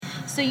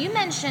So you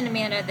mentioned,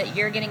 Amanda, that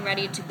you're getting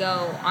ready to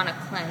go on a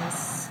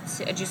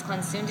juice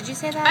cleanse soon. Did you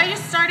say that? I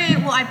just started,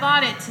 I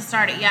bought it to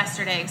start it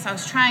yesterday because I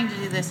was trying to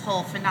do this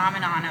whole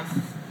phenomenon of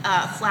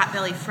Flat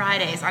Belly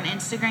Fridays on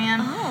Instagram.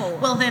 Oh.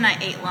 Well, then I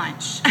ate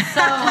lunch.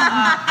 So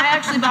I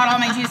actually bought all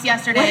my juice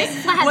yesterday.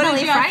 What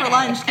did you have for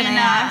lunch? Can I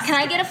ask? Can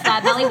I get a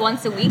flat belly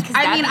once a week?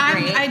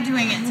 I'm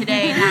doing it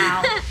today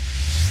now.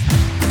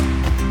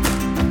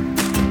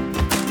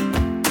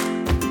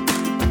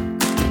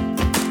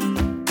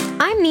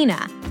 I'm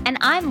Nina. And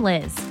I'm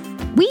Liz.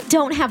 We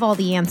don't have all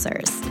the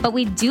answers, but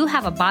we do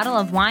have a bottle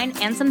of wine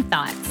and some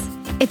thoughts.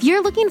 If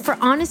you're looking for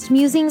honest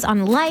musings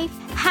on life,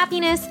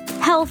 happiness,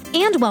 health,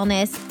 and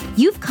wellness,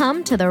 you've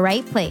come to the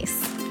right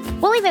place.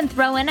 We'll even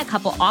throw in a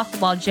couple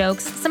off-the-wall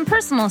jokes, some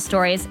personal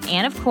stories,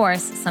 and of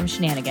course, some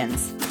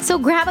shenanigans. So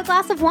grab a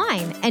glass of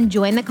wine and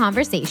join the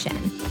conversation.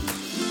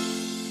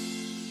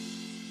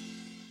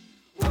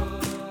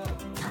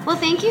 Well,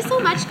 thank you so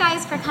much,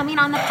 guys, for coming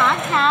on the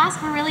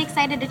podcast. We're really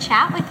excited to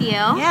chat with you.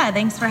 Yeah,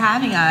 thanks for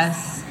having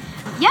us.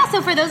 Yeah,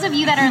 so for those of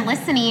you that are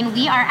listening,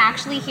 we are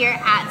actually here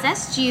at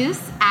Zest Juice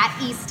at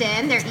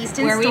Easton, their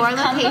Easton where store we've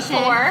come location.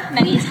 Before,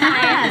 many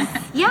times.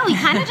 Yeah, we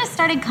kind of just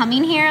started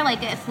coming here,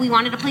 like if we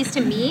wanted a place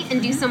to meet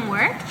and do some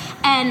work.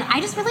 And I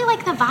just really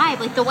like the vibe.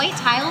 Like the white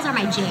tiles are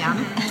my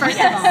jam, first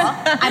of all.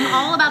 I'm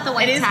all about the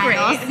white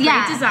tiles. Great.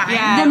 Great design.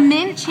 Yeah. The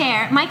mint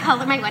chair. My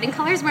wedding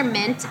colors were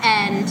mint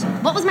and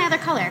what was my other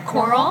color?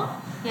 Coral.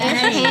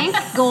 Yeah, pink,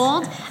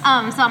 gold. So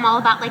I'm all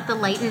about like the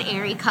light and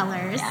airy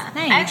colors. Yeah.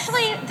 Nice.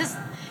 Actually,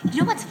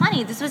 you know what's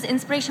funny? This was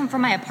inspiration for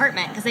my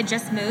apartment because I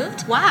just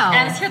moved. Wow. And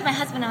I was here with my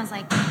husband and I was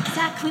like,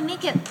 Zach,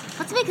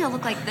 let's make it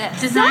look like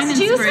this. Design Zest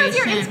Juice was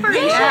your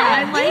inspiration.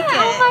 Yeah, I like it.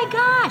 Oh my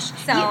gosh.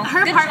 So,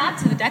 good job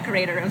to the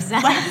decorator of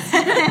Zest.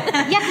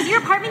 Yeah, because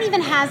your apartment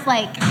even has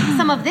like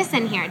some of this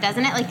in here,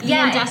 doesn't it? Like the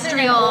industrial. It's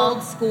an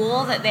old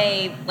school that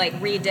they like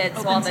redid,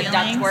 so all the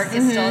ductwork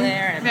is still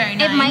there. Very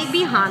nice. It might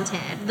be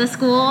haunted. The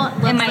school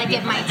looks it might be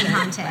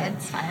haunted.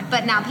 It's fine.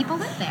 But now people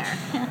live there.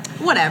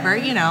 Whatever,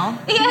 you know.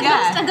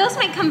 Yeah, a ghost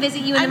might come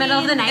visit you in the middle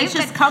of the night. It's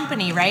just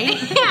company, right?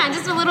 Yeah,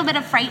 just a little bit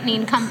of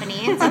frightening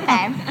company. It's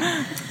okay.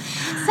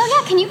 So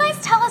yeah, can you guys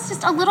tell us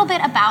just a little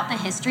bit about the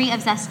history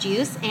of Zest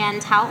Juice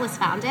and how it was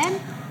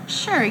founded?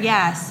 Sure,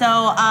 yeah. So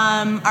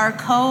our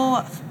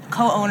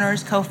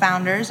co-owners,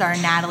 co-founders are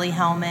Natalie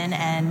Hellman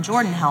and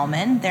Jordan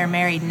Hellman. They're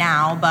married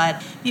now,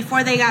 but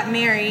before they got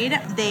married,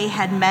 they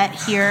had met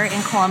here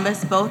in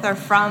Columbus. Both are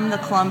from the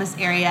Columbus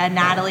area.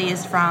 Natalie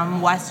is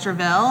from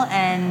Westerville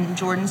and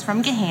Jordan's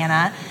from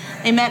Gahanna.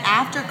 They met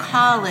after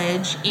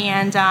college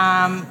and,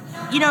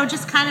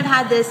 just kind of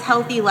had this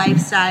healthy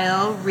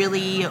lifestyle,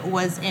 really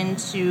was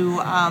into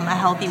a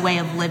healthy way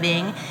of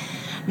living.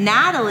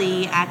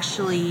 Natalie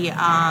actually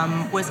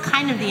was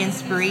kind of the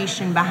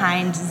inspiration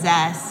behind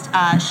Zest.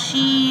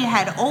 She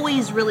had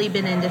always really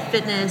been into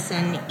fitness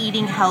and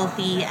eating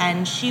healthy,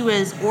 and she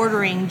was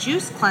ordering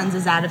juice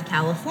cleanses out of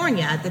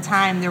California. At the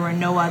time, there were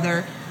no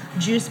other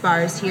juice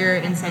bars here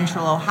in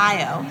Central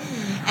Ohio.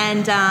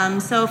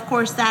 And so, of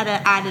course, that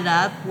added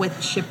up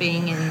with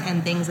shipping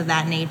and things of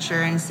that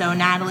nature. And so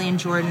Natalie and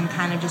Jordan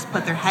kind of just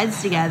put their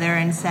heads together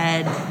and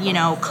said,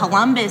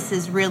 Columbus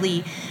is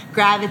really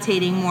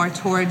gravitating more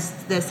towards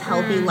this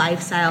healthy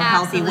lifestyle,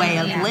 healthy way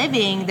of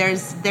living.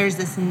 There's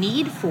this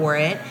need for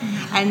it.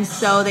 And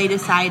so they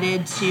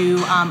decided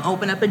to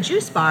open up a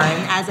juice bar.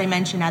 And as I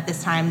mentioned, at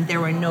this time,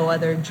 there were no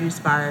other juice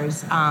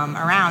bars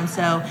around.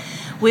 So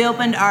we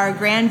opened our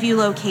Grandview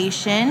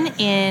location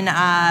in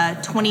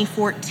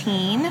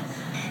 2014.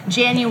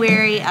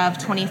 January of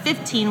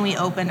 2015, we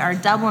opened our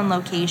Dublin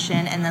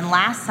location, and then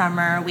last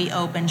summer we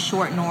opened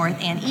Short North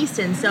and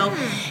Easton. So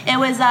it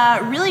was a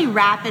really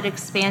rapid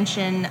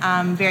expansion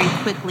very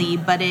quickly,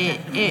 but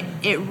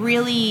it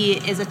really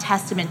is a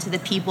testament to the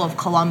people of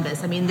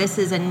Columbus. I mean, this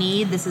is a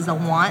need, this is a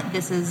want,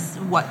 this is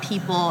what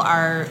people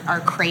are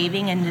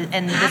craving,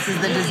 and this is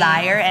the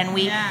desire, and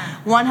we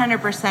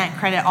 100%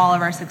 credit all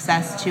of our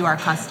success to our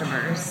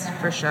customers,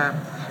 for sure.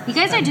 You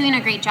guys are doing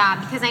a great job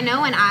because I know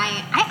when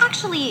I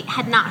actually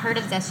had not heard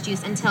of Zest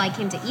Juice until I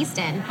came to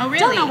Easton. Oh, really?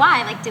 Don't know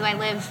why. Like, do I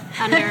live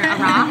under a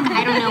rock?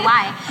 I don't know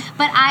why.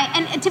 But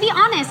and to be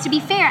honest, to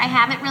be fair, I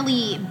haven't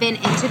really been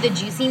into the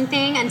juicing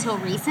thing until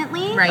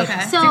recently. Right.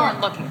 Okay. So you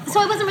weren't looking for it. So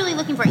I wasn't really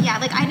looking for it. Yeah,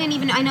 like I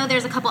know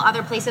there's a couple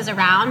other places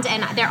around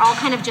and they're all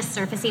kind of just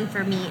surfacing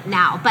for me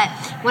now. But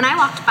when I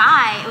walked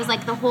by, it was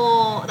like the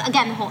whole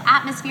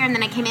atmosphere, and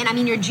then I came in. I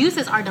mean, your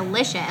juices are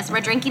delicious.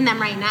 We're drinking them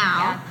right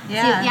now.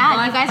 Yeah. So,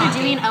 well, you guys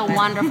are doing a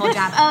wonderful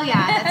job. Oh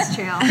yeah, that's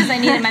true. Because I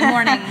need it in my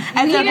morning.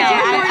 It's okay.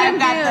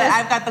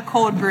 I've got the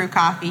cold brew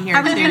coffee here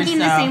Are we too. drinking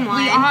the same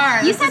one? We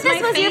are. You This said is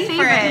this my was your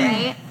favorite,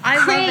 right? I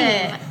love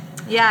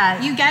it.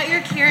 Yeah. You get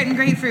your carrot and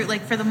grapefruit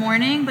like for the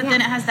morning, but then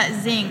it has that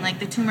zing, like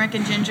the turmeric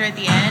and ginger at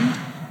the end.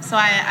 So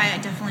I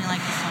definitely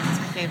like this one. It's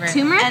my favorite.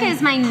 Turmeric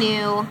is my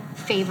new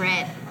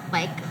favorite.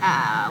 Like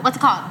what's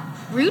it called?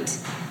 Root?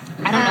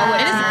 I don't know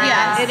what it is.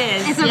 Yes, it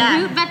is. It's a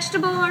root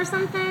vegetable or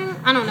something.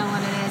 I don't know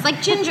what it is.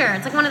 Like ginger.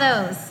 It's like one of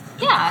those.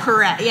 Yeah.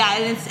 Correct. Yeah,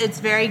 and it's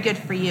very good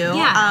for you.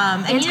 Yeah.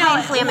 And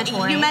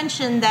Anti-inflammatory. you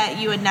mentioned that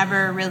you had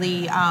never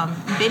really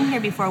been here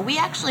before. We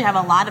actually have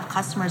a lot of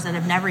customers that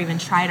have never even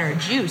tried our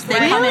juice. They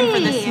come in for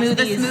the Really? smoothies.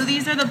 The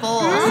smoothies are the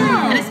bowls.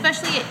 And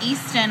especially at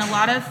Easton, a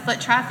lot of foot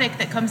traffic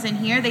that comes in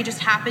here, they just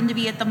happen to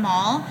be at the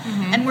mall.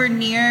 And we're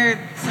near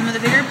some of the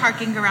bigger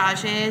parking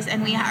garages,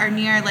 and we are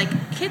near like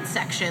kids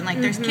section. Like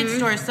there's kids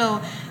stores.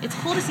 So it's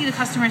cool to see the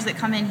customers that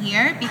come in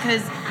here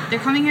because they're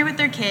coming here with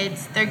their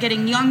kids. They're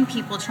getting young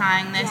people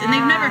trying this, and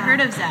they've never heard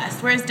of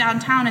Zest. Whereas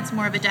downtown, it's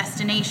more of a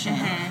destination.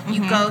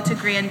 You go to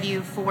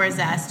Grandview for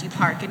Zest, you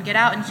park and get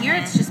out. And here,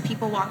 it's just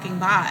people walking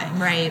by.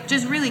 Right. Which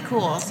is really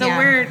cool. So Yeah.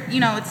 we're,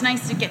 it's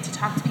nice to get to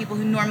talk to people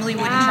who normally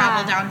wouldn't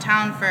travel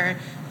downtown for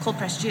cold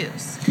pressed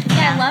juice.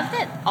 Yeah, I love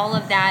that all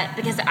of that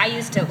because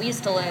we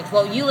used to live,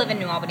 well, you live in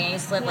New Albany, I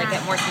used to live like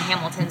at Morrison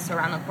Hamilton, so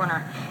around the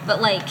corner.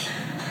 But like,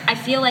 I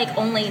feel like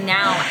only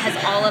now has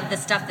all of the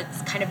stuff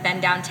that's kind of been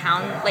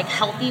downtown, like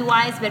healthy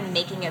wise, been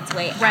making its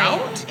way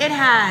out. It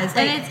has,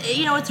 Like-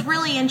 and it's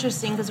really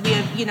interesting because we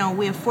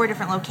have 4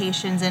 different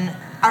locations, and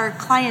our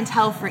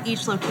clientele for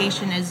each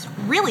location is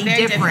really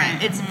Very different.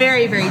 different. It's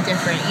very, very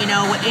different.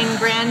 In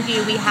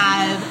Grandview we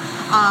have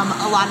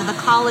a lot of the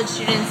college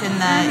students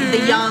and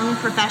the young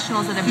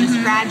professionals that have just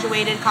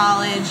graduated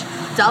college.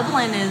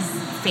 Dublin is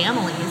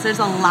families. There's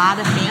a lot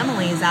of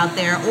families out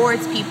there, or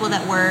it's people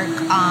that work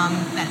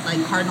at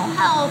like Cardinal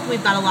Health.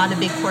 We've got a lot of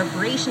big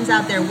corporations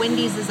out there.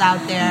 Wendy's is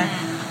out there.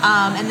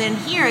 And then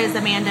here, as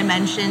Amanda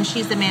mentioned,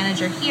 she's the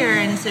manager here,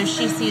 and so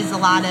she sees a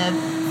lot of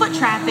foot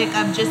traffic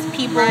of just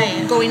people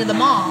going to the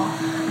mall.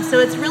 So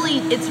it's really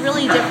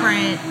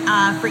different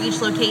for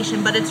each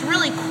location, but it's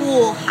really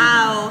cool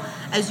how,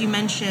 as you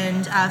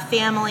mentioned,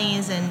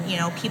 families and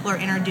people are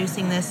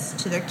introducing this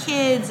to their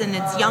kids, and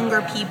it's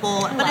younger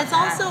people, but it's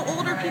also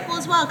older people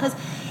as well because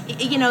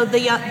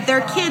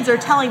their kids are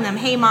telling them,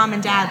 "Hey, mom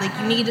and dad, like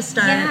you need to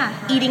start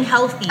eating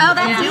healthy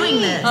and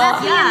doing this."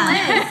 That's me and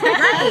Liz.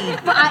 Right.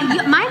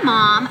 But my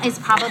mom is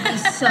probably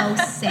so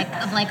sick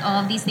of like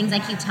all of these things I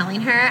keep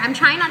telling her. I'm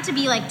trying not to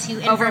be like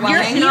too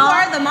Overwhelming. You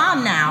are the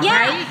mom now,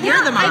 right?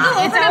 You're the mom. I go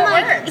over It's and how I'm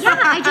it like,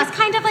 works. I just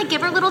kind of like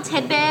give her little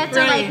tidbits or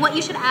Right. like what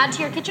you should add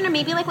to your kitchen, or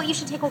maybe like what you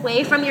should take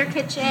away from your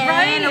kitchen,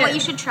 Right. or what you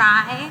should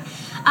try.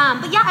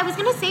 But yeah, I was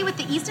gonna say with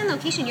the Easton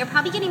location, you're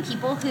probably getting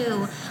people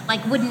who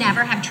like would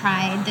never have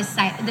tried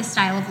this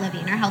style of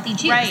living or healthy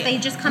juice. Right. They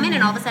just come in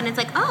and all of a sudden it's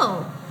like,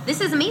 oh, this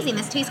is amazing.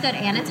 This tastes good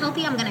and it's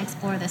healthy. I'm gonna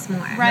explore this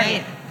more.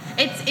 Right.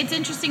 It's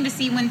interesting to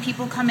see when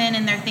people come in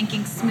and they're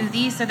thinking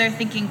smoothies, so they're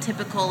thinking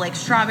typical like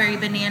strawberry,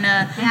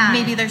 banana,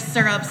 maybe there's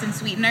syrups and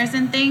sweeteners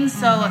and things.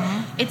 So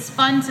it's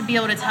fun to be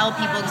able to tell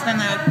people because then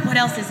they're like, what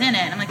else is in it?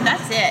 And I'm like,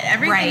 that's it.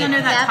 Everything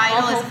under that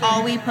title is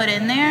all we put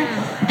in there.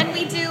 And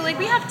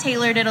we have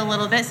tailored it a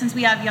little bit since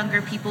we have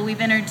younger people. We've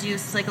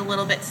introduced like a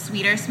little bit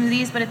sweeter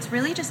smoothies, but it's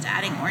really just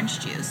adding orange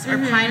juice or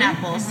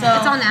pineapple. So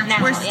It's all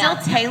natural. we're still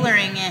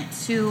tailoring it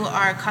to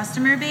our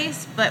customer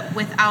base, but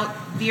without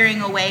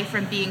veering away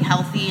from being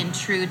healthy and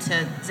true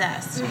to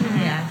Zest.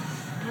 Yeah.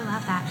 I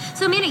love that.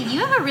 So Amanda, you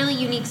have a really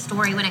unique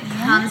story when it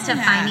comes to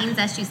finding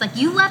Zest Juice. Like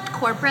you left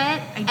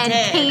corporate and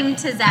did. came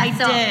to Zest. I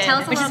so did. tell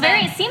us a Which little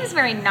is bit. it seems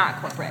very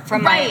not corporate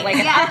from Right. my like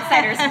an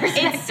outsider's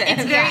perspective.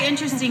 It's very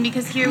interesting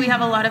because here we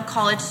have a lot of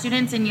college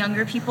students and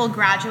younger people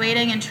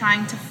graduating and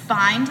trying to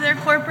find their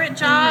corporate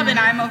job, and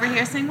I'm over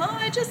here saying, well,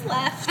 I just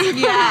left.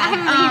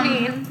 I'm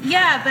leaving.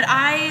 Yeah, but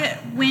I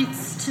went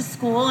to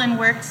school and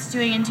worked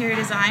doing interior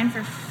design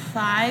for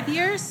 5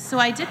 years. So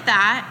I did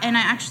that, and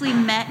I actually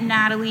met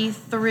Natalie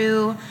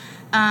through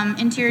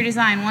interior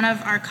design. One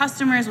of our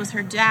customers was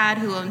her dad,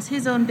 who owns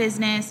his own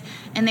business,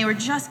 and they were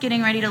just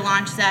getting ready to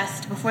launch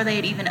Zest before they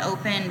had even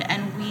opened,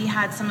 and we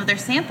had some of their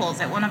samples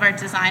at one of our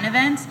design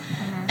events.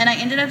 And I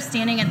ended up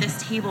standing at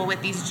this table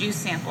with these juice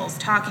samples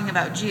talking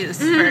about juice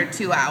for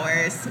 2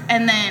 hours.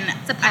 And then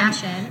It's a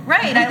passion.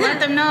 I let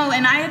them know.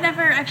 And I've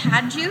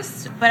had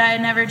juice, but I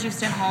had never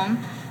juiced at home.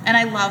 And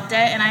I loved it.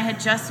 And I had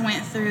just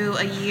went through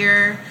a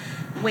year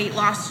weight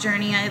loss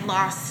journey. I had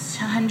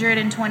lost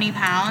 120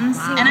 pounds.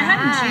 And I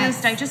hadn't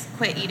juiced. I just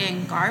quit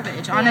eating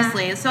garbage,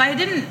 honestly. So I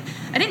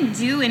didn't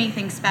do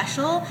anything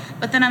special,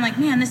 but then I'm like,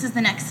 man, this is the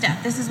next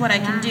step. This is what I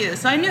can do.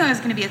 So I knew I was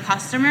going to be a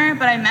customer,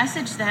 but I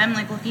messaged them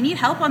like, well, if you need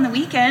help on the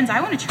weekends,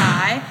 I want to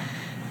try.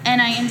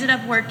 And I ended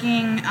up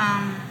working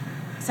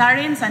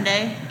Saturday and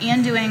Sunday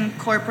and doing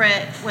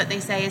corporate, what they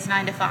say is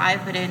 9 to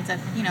 5, but it ends up,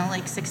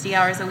 like 60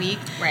 hours a week.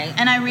 Right.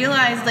 And I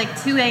realized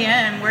like 2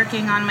 a.m.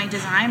 working on my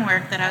design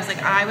work that I was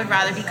like, I would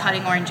rather be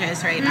cutting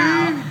oranges right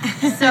now.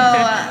 So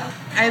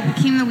I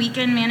became the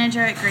weekend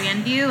manager at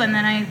Grandview, and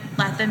then I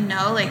let them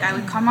know like I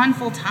would come on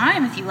full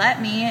time if you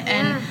let me,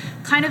 and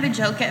kind of a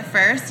joke at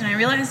first, and I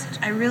realized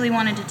I really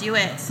wanted to do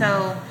it.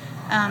 So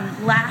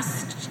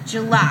last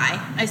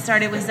July, I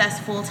started with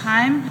Zest full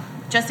time,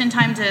 just in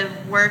time to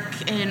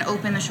work and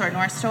open the Short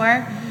North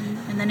store.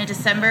 And then in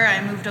December,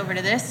 I moved over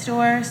to this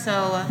store.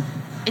 So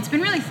it's been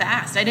really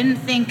fast. I didn't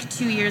think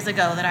 2 years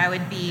ago that I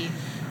would be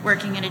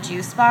working at a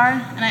juice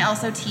bar. And I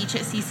also teach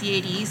at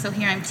CCAD. So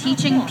here I'm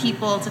teaching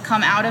people to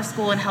come out of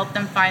school and help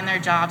them find their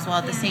jobs, while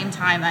at the same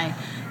time I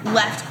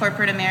left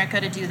corporate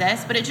America to do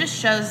this, but it just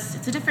shows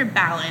it's a different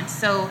balance.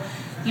 So,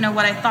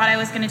 what I thought I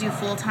was going to do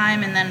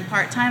full-time and then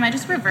part-time, I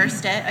just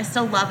reversed it. I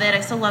still love it.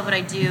 I still love what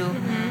I do.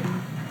 Mm-hmm.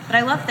 But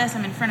I love this.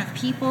 I'm in front of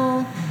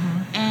people,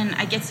 and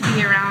I get to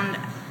be around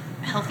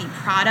healthy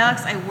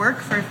products. I work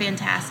for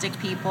fantastic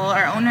people.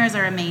 Our owners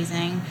are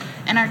amazing.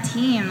 And our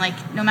team,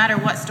 like, no matter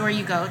what store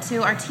you go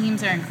to, our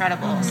teams are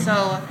incredible. Mm-hmm.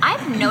 So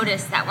I've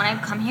noticed that when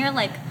I've come here,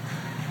 like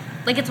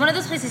it's one of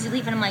those places you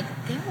leave and I'm like,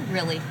 they're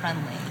really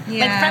friendly.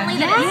 Yeah. Like, friendly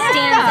that it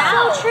stands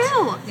out. So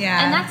true.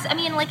 Yeah. And that's, I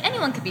mean, like,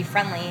 anyone could be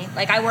friendly.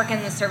 Like, I work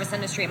in the service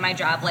industry at my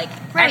job. Like,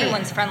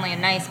 everyone's friendly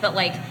and nice, but,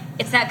 like,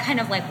 it's that kind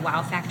of, like,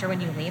 wow factor when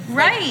you leave.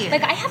 Right.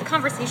 Like I have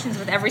conversations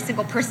with every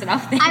single person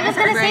out there. I was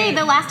going to say,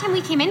 the last time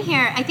we came in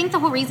here, I think the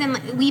whole reason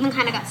we even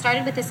kind of got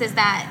started with this is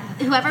that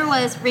whoever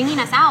was ringing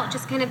us out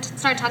just kind of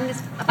started talking to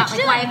us about,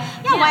 like,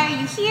 why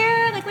are you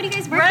here? Like, what are you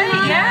guys working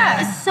on?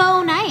 Yeah. It's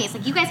so nice.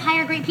 Like, you guys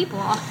hire great people.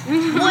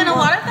 Well, and a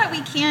lot of that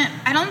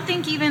I don't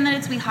think even that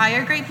it's we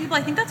hire great people.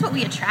 I think that's what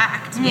we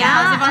attract because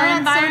Yeah. of our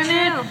Oh, that's so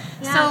environment.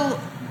 true. Yeah. So,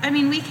 I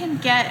mean, we can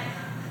get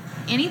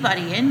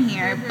anybody in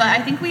here, but I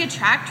think we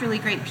attract really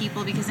great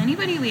people because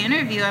anybody we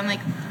interview, I'm like,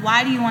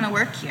 why do you want to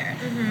work here?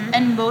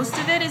 And most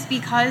of it is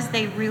because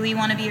they really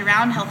want to be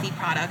around healthy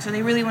products, or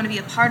they really want to be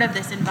a part of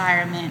this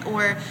environment,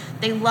 or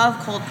they love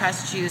cold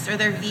pressed juice, or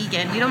they're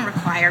vegan. We don't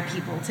require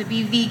people to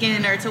be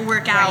vegan or to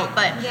work out,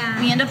 but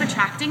we end up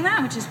attracting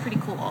that, which is pretty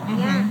cool.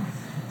 Yeah.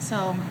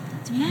 So,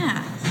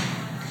 yeah.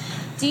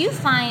 Do you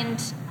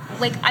find,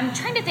 like, I'm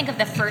trying to think of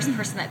the first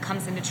person that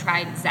comes in to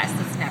try Zest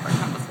that's never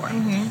come before.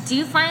 Do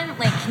you find,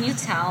 like, can you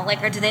tell,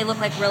 like, or do they look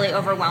like really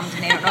overwhelmed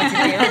and they don't know what to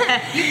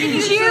do? You can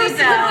usually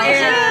tell.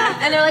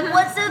 And they're like,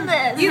 what's in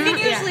this? You can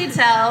usually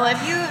tell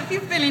if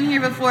you've been in here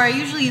before.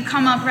 Usually you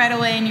come up right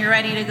away and you're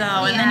ready to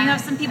go, and then you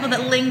have some people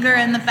that linger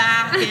in the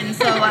back, and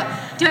so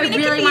Do I it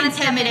really can wanna be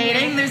step in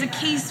intimidating. here? There's a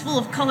case full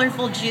of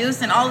colorful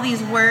juice and all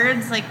these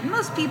words. Like,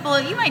 most people,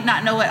 you might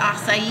not know what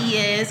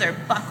acai is or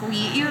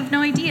buckwheat. You have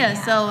no idea.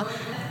 So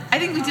I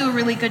think we do a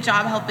really good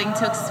job helping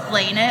to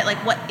explain it. Like,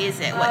 what is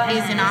it? What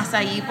is an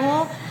acai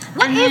bowl?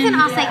 What is an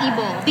acai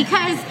bowl?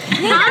 Because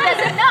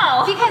doesn't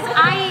know. Because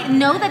I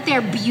know that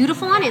they're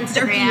beautiful on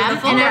Instagram,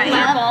 beautiful, and right.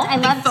 I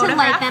love to photograph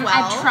like them. well.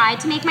 I've tried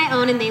to make my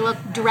own, and they look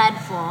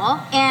dreadful.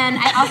 And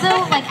I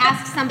also like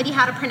asked somebody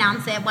how to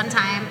pronounce it one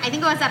time. I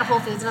think it was at a Whole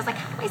Foods, and I was like,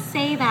 "How do I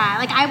say that?"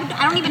 Like,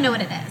 I don't even know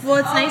what it is. Well,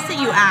 it's nice that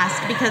you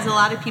asked because a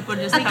lot of people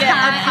just Like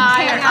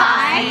acai or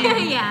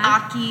acai, Yeah.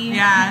 aki.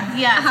 Yeah.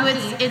 Yeah, so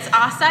Aki. it's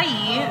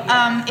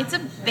acai. It's a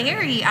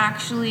berry,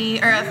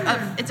 actually, or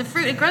it's a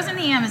fruit. It grows in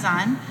the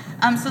Amazon,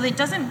 so it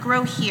doesn't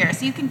grow here.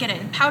 So you can get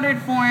it in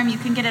powdered form. You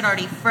can get it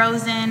already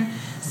frozen.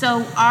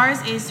 So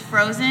ours is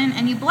frozen,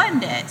 and you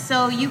blend it.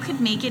 So you could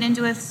make it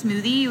into a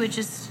smoothie. You would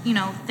just,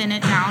 thin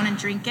it down and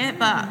drink it.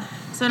 But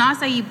so an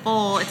acai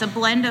bowl, it's a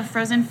blend of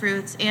frozen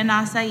fruits and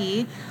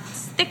acai.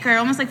 It's thicker,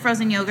 almost like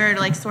frozen yogurt, or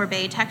like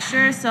sorbet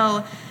texture.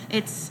 So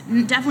it's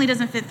definitely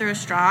doesn't fit through a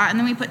straw, and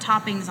then we put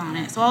toppings on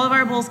it. So all of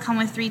our bowls come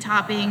with 3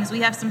 toppings.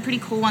 We have some pretty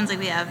cool ones, like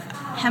we have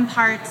hemp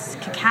hearts,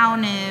 cacao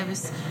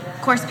nibs,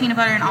 of course peanut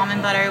butter and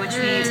almond butter, which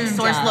we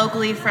source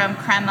locally from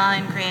Crema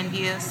in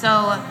Grandview.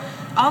 So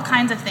all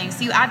kinds of things.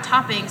 So you add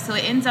toppings, so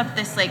it ends up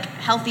this like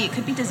healthy. It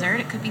could be dessert,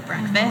 it could be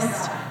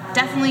breakfast.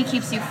 Definitely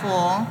keeps you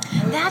full.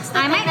 That's the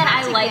I thing might that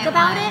have I to like get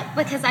about one. it,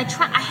 because I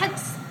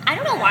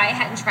don't know why I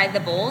hadn't tried the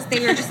bowls. They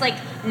were just like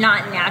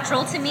not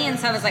natural to me, and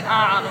so I was like,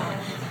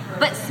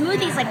 But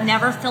smoothies like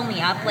never fill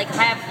me up. Like if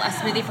I have a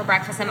smoothie for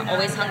breakfast, I'm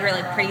always hungry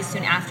like pretty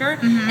soon after.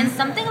 And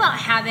something about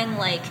having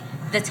like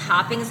the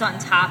toppings on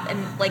top,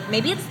 and like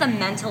maybe it's the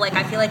mental, like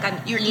I feel like I'm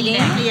eating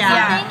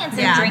something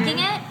instead of drinking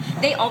it.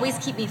 They always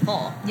keep me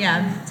full.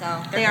 Yeah.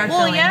 So They are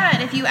Well, filling. yeah,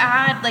 and if you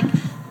add, like,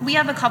 we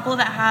have a couple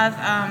that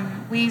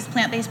have, we use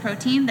plant-based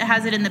protein that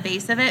has it in the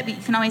base of it, but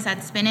you can always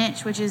add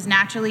spinach, which is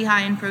naturally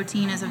high in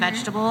protein as a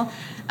vegetable.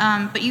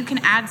 But you can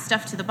add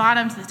stuff to the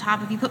bottom, to the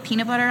top. If you put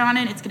peanut butter on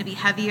it, it's going to be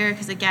heavier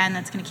because, again,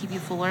 that's going to keep you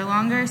fuller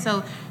longer.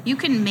 So you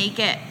can make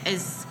it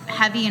as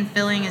heavy and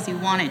filling as you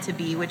want it to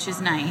be, which is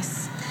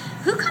nice.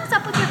 Who comes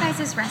up with your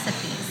guys'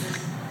 recipes?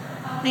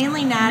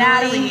 Mainly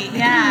Natalie.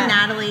 yeah.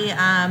 Natalie,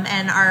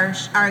 and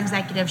our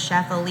executive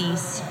chef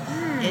Elise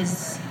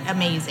is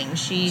amazing.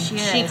 She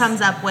is.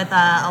 comes up with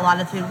a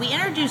lot of food. We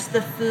introduce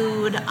the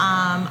food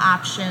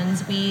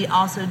options. We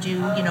also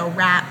do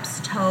wraps,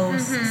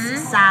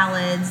 toasts,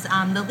 salads.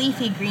 The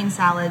leafy green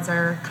salads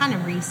are kind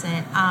of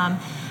recent.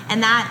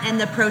 And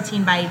the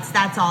protein bites,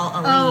 that's all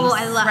Elise. Oh,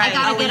 I love. Right. I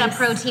gotta get a Elise.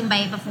 protein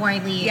bite before I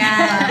leave.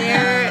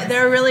 Yeah,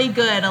 they're really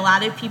good. A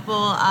lot of people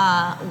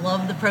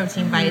love the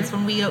protein bites.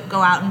 When we go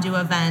out and do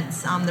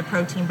events, the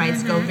protein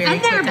bites go very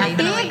And they're quickly.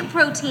 big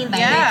protein bites.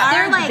 Yeah.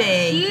 They're like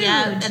big. huge.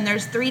 Yeah, and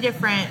there's 3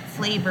 different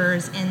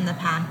flavors in the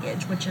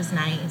package, which is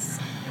nice.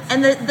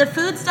 And the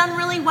food's done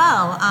really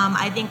well.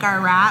 I think our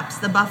wraps,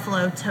 the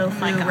buffalo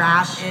tofu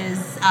wrap,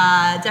 is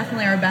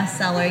definitely our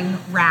best-selling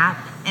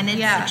wrap. and it's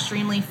Yeah.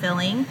 extremely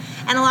filling.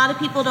 And a lot of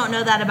people don't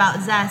know that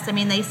about Zest. I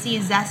mean, they see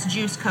Zest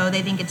Juice Co.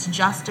 They think it's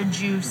just a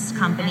juice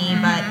company,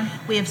 but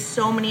we have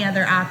so many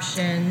other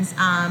options,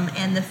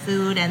 and the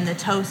food and the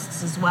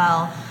toasts as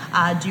well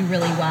do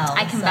really well.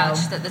 I can So-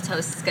 vouch that the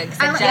toast is good because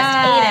I I like- just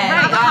ate it.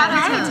 Right. Avocado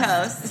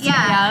Avocado toast.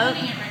 Yeah.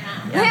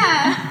 Yep.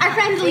 Yeah, our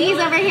friend Lee's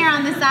over here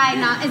on the side.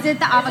 Is it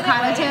the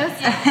avocado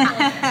toast? You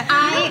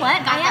know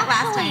what? got that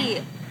last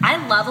time. I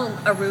love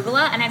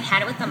arugula, and I've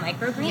had it with the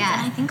microgreens, Yeah.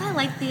 and I think I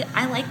like the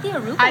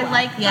arugula. I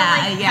like the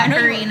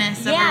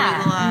pepperiness of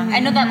arugula. I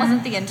know that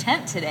wasn't the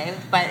intent today,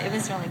 but it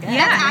was really good.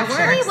 Yeah. That's it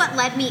actually works. what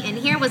led me in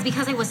here was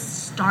because I was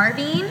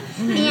starving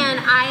and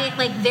I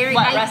like very.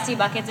 What, I- Rusty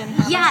Bucket didn't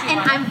have Yeah, what you and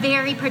wanted? I'm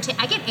very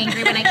I get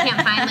angry when I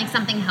can't find like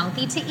something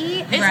healthy to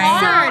eat. It's Right.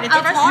 hard. It's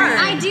of course,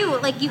 frustrating. I do.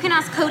 Like you can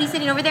ask Cody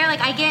sitting over there.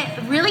 Like I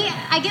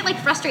get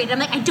like frustrated. I'm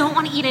like I don't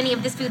want to eat any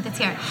of this food that's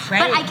here.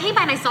 Right. But I came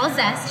by and I saw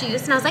Zest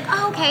Juice and I was like,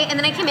 oh okay. And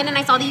then I came in and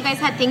I saw that you guys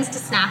had things to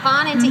snack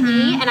on and to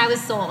eat, and I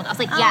was sold. I was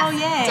like, yes, Oh,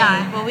 yay.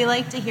 done. Well, we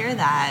like to hear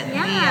that.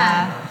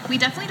 Yeah. We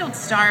definitely don't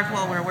starve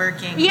while we're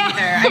working Yeah.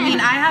 either. I mean,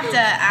 I have to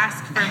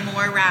ask for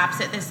more wraps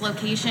at this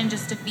location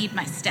just to feed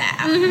my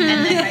staff and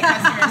then my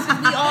customers. 'Cause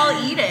we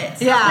all eat it.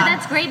 So. But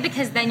that's great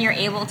because then you're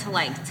able to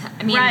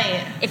I mean,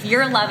 Right. if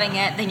you're loving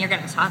it, then you're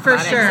going to talk For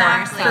about sure. it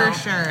more. Exactly. So. For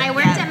sure. I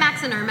worked Yeah. at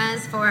Max and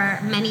Irma's for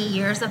many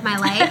years of my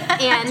life,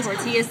 and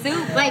Tortilla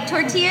soup. like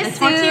tortilla soup.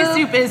 Tortilla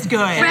soup is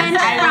good. French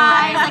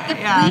fries, like if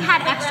Yeah. we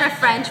had extra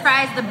French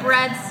fries, the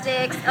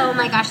breadsticks. Oh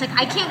my gosh, like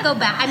I can't go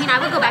back. I mean, I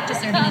would go back to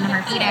serving in a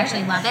heartbeat. I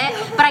actually love it,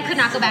 but I could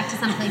not go back to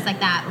some place like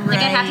that. Like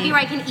I'd have to be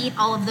where I can eat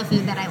all of the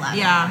food that I love.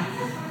 Yeah.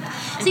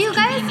 So you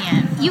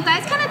convenient.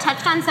 guys kind of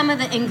touched on some of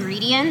the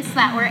ingredients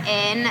that were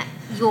in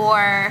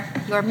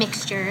your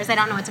mixtures. I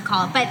don't know what to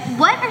call it, but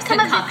what are some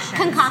Concoctions. of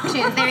the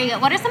concoctions? There you go.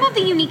 What are some of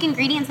the unique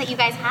ingredients that you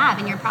guys have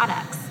in your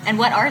products? And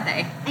what are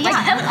they? Yeah.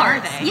 Like, what are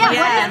they? Yeah,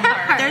 what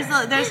are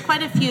parts? There's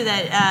quite a few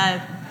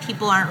that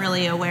people aren't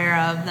really aware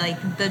of,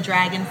 like the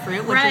dragon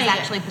fruit, which Right. is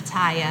actually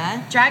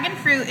pitaya. Dragon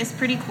fruit is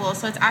pretty cool.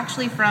 So it's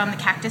actually from the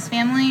cactus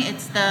family.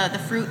 It's the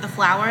fruit, the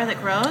flower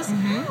that grows.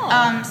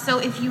 So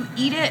if you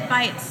eat it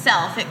by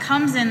itself, it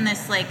comes in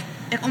this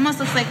it almost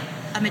looks like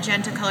a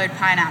magenta colored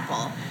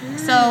pineapple.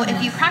 So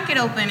if you crack it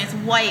open, it's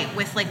white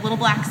with like little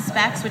black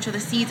specks, which are the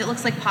seeds. It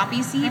looks like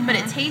poppy seed, but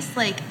it tastes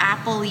like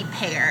apple-y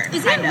pear.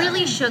 Is it kind of.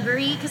 really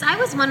sugary? Because I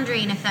was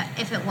wondering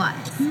if it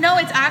was. No,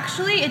 it's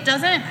actually, it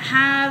doesn't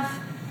have,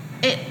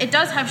 it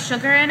does have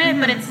sugar in it,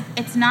 but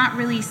it's not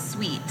really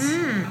sweet,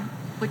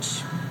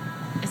 which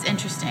is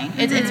interesting.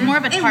 It's more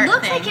of a It tart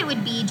looks thing. like it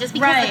would be just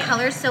because Right. the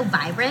color's so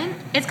vibrant.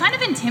 It's kind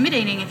of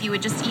intimidating if you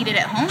would just eat it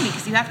at home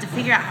because you have to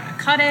figure out how to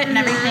cut it and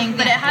everything.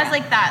 But it has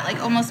like that, like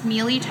almost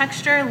mealy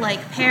texture,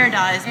 like pear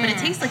does, but it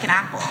tastes like an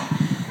apple.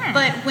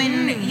 But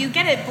when you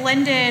get it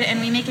blended and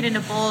we make it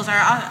into bowls, our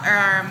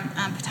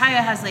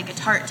pitaya has like a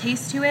tart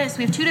taste to it. So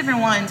we have two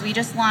different ones. We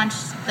just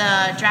launched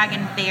the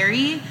Dragon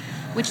Berry,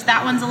 which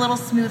that one's a little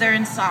smoother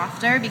and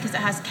softer because it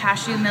has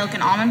cashew milk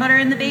and almond butter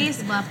in the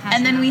base. Love cashew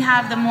And then milk. we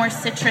have the more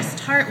citrus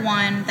tart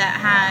one that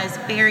has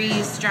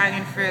berries,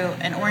 dragon fruit,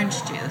 and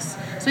orange juice.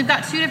 So we've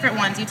got two different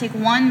ones. You take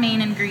one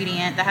main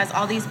ingredient that has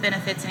all these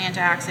benefits and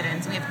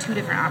antioxidants, and we have two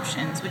different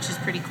options, which is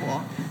pretty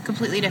cool.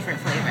 Completely different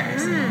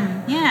flavors.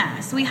 Yeah,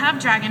 so we have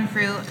dragon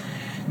fruit.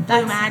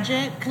 Blue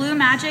Magic. Blue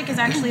Magic is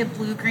actually a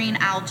blue-green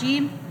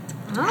algae.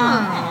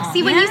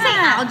 See, when you say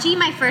yeah. algae,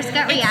 my first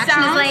gut It reaction is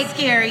sounds like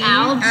scary.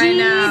 algae. I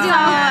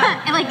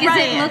know. And like, does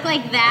Right. it look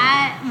like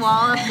that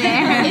wall up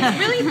there? It's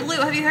really blue.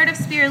 Have you heard of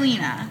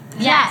spirulina?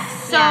 Yes.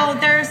 So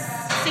there's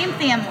same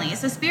family.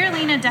 So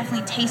spirulina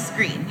definitely tastes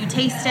green. You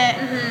taste it.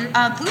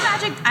 Blue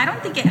Magic, I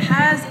don't think it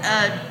has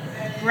a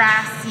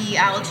grassy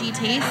algae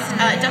taste.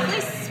 It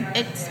definitely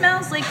it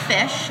smells like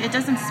fish. It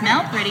doesn't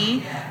smell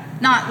pretty.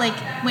 Not like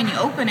when you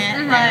open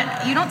it,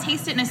 but you don't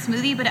taste it in a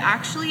smoothie, but it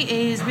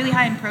actually is really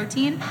high in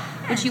protein,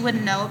 which you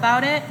wouldn't know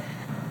about it.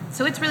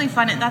 So it's really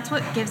fun. And that's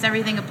what gives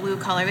everything a blue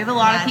color. We have a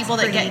lot of it's people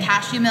that get pretty.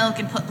 cashew milk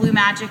and put Blue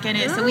Magic in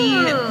it. So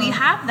we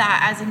have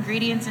that as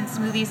ingredients in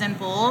smoothies and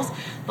bowls.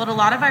 But a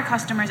lot of our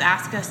customers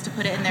ask us to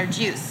put it in their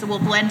juice. So we'll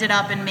blend it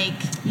up and make,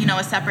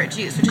 a separate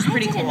juice, which is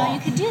pretty I didn't cool. know you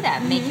could do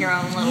that. Make your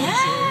own little juice.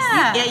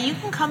 Yeah. Yeah, you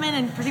can come in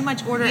and pretty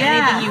much order Yeah.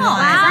 anything you Oh, want.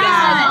 wow.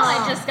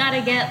 Yeah. I just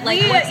gotta get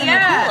like We- what's in the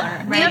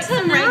cooler. We have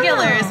some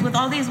regulars with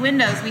all these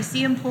windows. We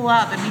see them pull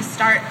up and we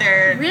start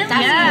their Really?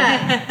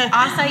 yeah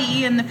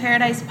acai and the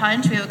Paradise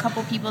Punch. We have a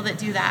couple people that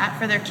do that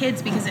for their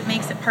kids because it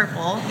makes it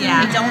purple.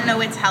 Yeah. They don't know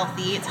it's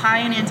healthy. It's high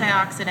in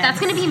antioxidants. That's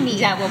gonna be me.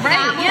 Yeah, well,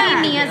 that will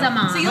yeah. be me as a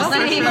mom. So you'll Oh, see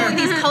for people sure. with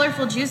these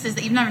colorful juices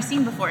that you've never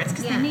seen before. It's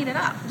because Yeah. they made it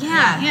up.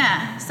 Yeah.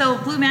 Yeah. So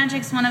Blue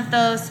Magic's one of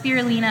those.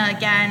 Spirulina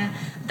again.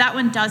 That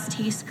one does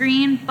taste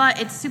green, but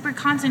it's super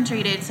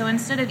concentrated. So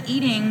instead of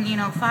eating,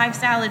 5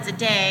 salads a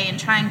day and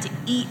trying to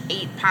eat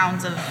 8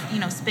 pounds of,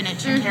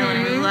 spinach and kale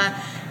and arugula,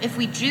 if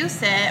we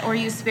juice it or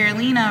use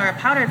spirulina or a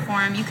powdered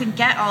form, you can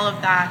get all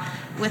of that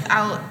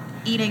without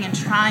eating and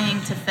trying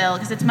to fill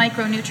because it's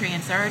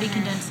micronutrients. They're already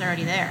condensed. They're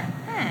already there,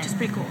 which is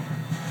pretty cool.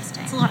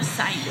 It's a lot of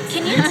science.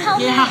 Can you tell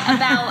me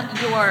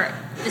about your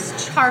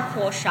this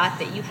charcoal shot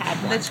that you had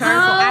The once.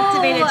 charcoal,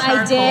 activated charcoal.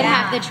 I did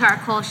have the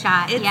charcoal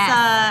shot. It's yes.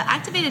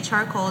 activated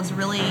charcoal is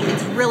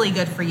really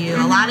good for you.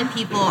 A lot of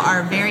people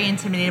are very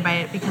intimidated by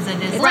it because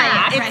it is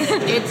black.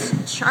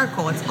 It's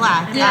charcoal. It's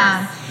black.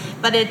 Yes.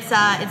 But it's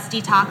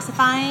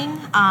detoxifying.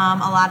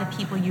 A lot of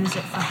people use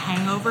it for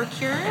hangover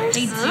cures.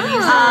 They do use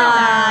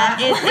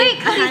it. Wait,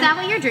 Cody, is that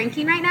what you're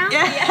drinking right now?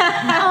 Yeah.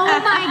 Oh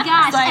my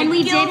gosh! Like, and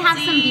we did have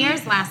some guilty.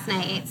 beers last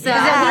night. So Is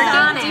it we're working?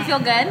 on Do you it. feel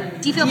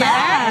good? Do you feel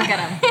Yeah.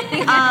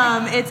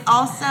 better? It's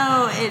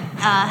also it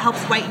helps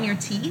whiten your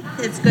teeth.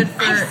 It's good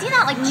for. I've seen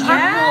that like charcoal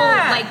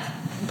Yeah. like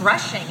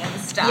brushing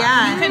and stuff.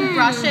 Yeah. You can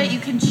brush it. You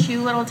can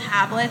chew little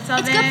tablets of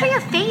It's it. good for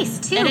your face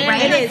too, It is.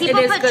 right? It Like, is. people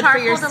It is put good for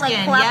charcoal your to like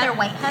skin. pull out Yep. their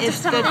whiteheads It's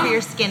or something. good for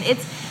your skin.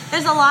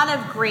 There's a lot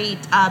of great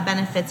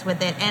benefits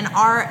with it, and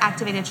our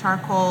activated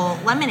charcoal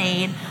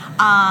lemonade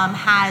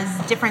has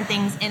different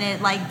things in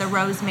it, like the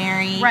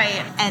rosemary,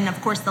 Right. and of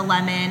course the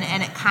lemon,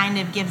 and it kind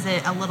of gives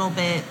it a little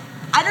bit.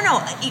 I don't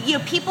know. You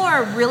know, people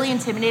are really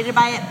intimidated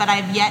by it, but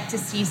I've yet to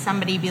see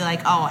somebody be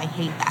like, "Oh, I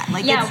hate that."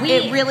 Like, Yeah,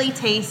 it really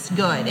tastes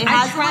good. It I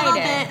has a tried little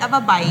it. bit of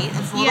a bite.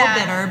 It's a little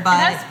bitter, but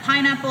it has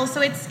pineapple, so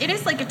it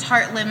is like a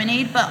tart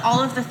lemonade, but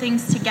all of the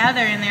things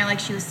together in there, like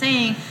she was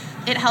saying,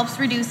 it helps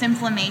reduce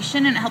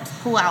inflammation and it helps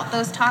pull out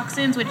those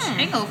toxins, which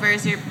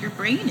hangovers, your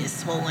brain is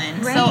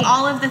swollen. Right. So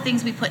all of the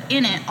things we put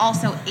in it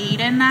also aid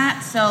in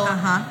that. So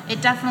Uh-huh.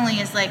 it definitely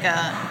is like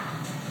a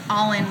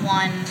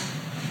all-in-one.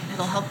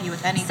 It'll help you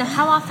with anything. So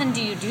how often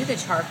do you do the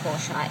charcoal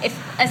shot? If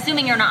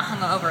assuming you're not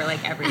hungover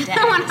like every day.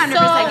 100%.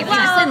 Like if you're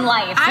just in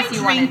life, I if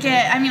you wanted drink to.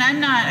 it. I mean,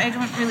 I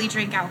don't really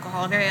drink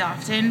alcohol very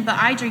often, but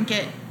I drink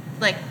it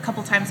like a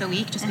couple times a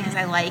week just because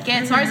I like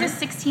it. So ours is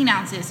 16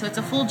 ounces, so it's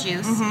a full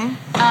juice.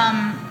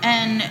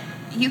 And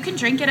you can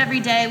drink it every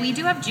day. We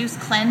do have juice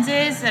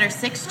cleanses that are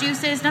 6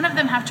 juices. None of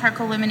them have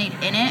charcoal lemonade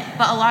in it,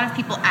 but a lot of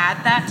people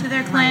add that to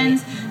their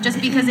cleanse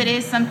just because it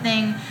is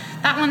something,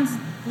 that one's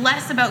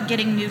less about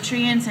getting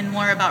nutrients and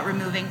more about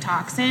removing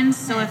toxins.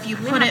 So if you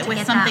We put have it to with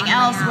get that something on the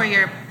else way out. where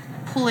you're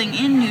pulling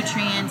in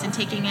nutrients and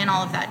taking in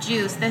all of that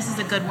juice, this is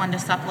a good one to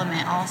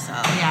supplement also.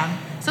 yeah.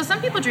 So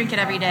some people drink it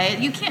every day.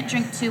 You can't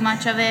drink too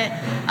much of it.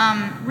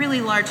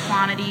 Really large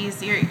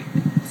quantities,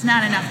 it's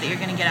not enough that you're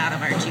going to get out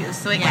of our juice.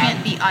 So it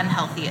can't be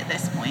unhealthy at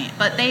this point.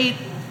 But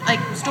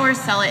stores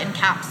sell it in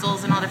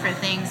capsules and all different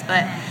things.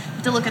 But you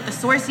have to look at the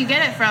source you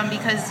get it from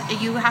because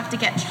you have to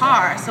get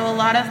char. So a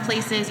lot of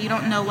places you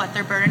don't know what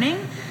they're burning.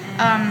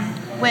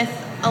 With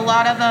a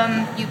lot of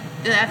them,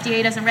 the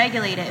FDA doesn't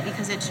regulate it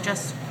because it's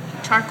just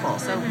charcoal,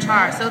 so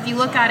char. So if you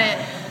look at it,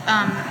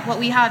 what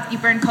we have, you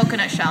burn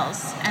coconut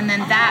shells, and then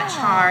that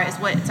char is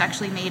what it's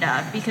actually made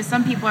of. Because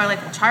some people are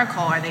like, well,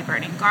 charcoal, are they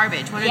burning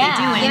garbage? What are they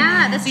doing?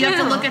 Yeah, that's so you have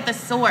to true. look at the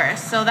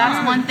source. So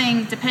that's one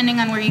thing, depending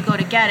on where you go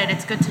to get it,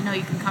 it's good to know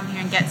you can come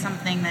here and get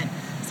something that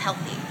is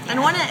healthy.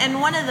 And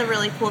one of the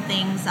really cool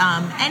things,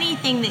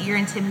 anything that you're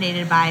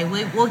intimidated by,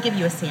 we'll give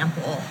you a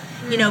sample.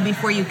 You know,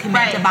 before you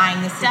commit to Right.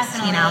 buying the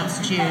Definitely.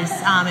 16-ounce juice.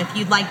 If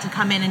you'd like to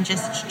come in and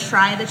just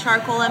try the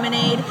charcoal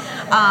lemonade,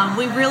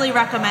 we really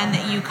recommend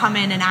that you come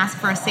in and ask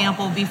for a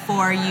sample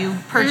before you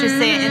purchase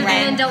it, and And then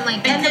then don't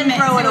like and it. then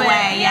throw it to it.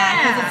 away. Yeah,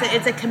 Yeah. because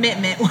it's a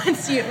commitment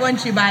once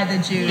you buy the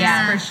juice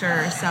for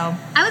sure. So.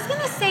 I was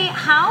gonna say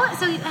how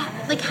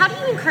do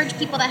you encourage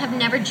people that have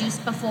never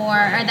juiced before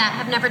or that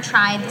have never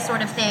tried this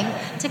sort of thing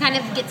to kind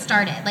of get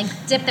started, like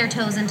dip their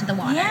toes into the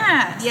water?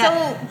 Yeah. Yeah.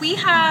 So we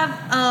have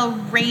a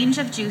range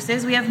of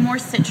juices. We have more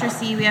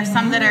citrusy. We have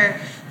some that are,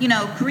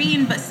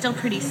 green but still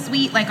pretty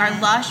sweet. Like our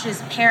Lush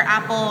is pear,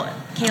 apple,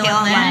 kale, Kale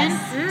and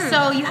and lemon.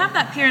 So you have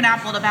that pear and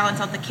apple to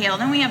balance out the kale.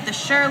 Then we have the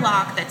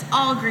Sherlock that's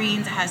all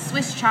greens. It has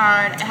Swiss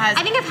chard. It has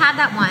I think I've had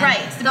that one. right.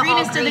 It's the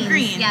greenest of the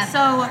green. Yeah.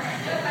 So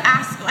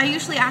I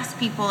usually ask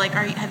people like,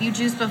 have you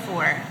juiced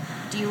before?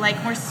 Do you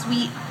like more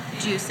sweet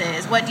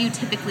juices? What do you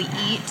typically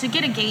eat? To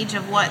get a gauge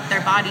of what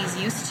their body's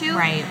used to.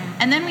 Right.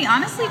 And then we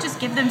honestly just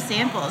give them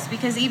samples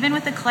because even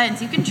with the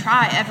cleanse, you can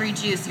try every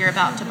juice you're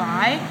about to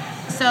buy.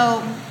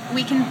 So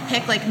we can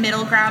pick like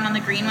middle ground on the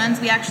green ones.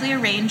 We actually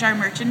arrange our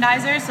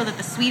merchandisers so that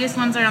the sweetest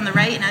ones are on the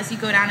right, and as you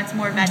go down, it's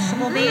more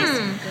vegetable based.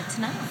 Good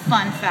to know.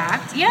 Fun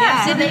fact.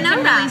 Yeah. So Didn't they know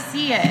can that. really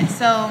see it.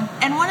 So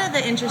And one of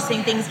the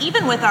interesting things,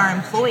 even with our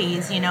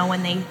employees,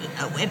 when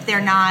if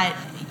they're not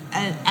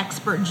an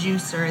expert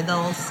juicer,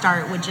 they'll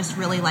start with just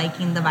really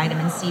liking the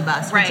vitamin C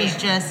bus, which is Right.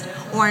 just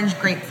orange,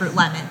 grapefruit,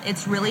 lemon.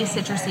 It's really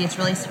citrusy, it's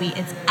really sweet,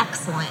 it's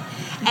excellent.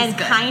 And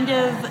good. kind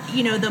of,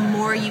 the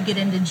more you get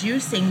into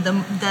juicing,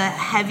 the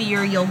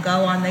heavier you'll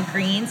go on the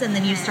greens, and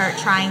then you start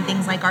trying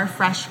things like our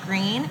fresh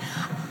green.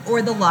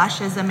 Or the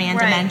Lush, as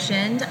Amanda Right.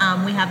 mentioned.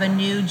 We have a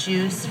new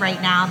juice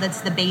right now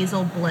that's the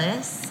Basil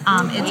Bliss.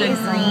 It's a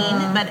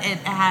green, but it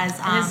has.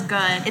 It is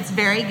good. It's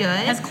very good.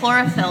 it has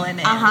chlorophyll in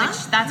it. Uh-huh.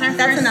 Which that's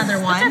That's another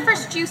That's our one.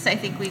 first juice I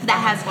think we've that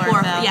done has with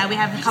chlorophyll. chlorophyll. Yeah, we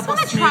have a couple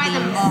I just want to try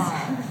them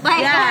smoothies. all.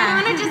 Like, Yeah.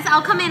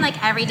 I'll come in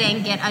like every day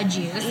and get a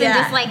juice and Yeah.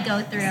 just like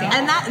go through.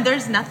 And that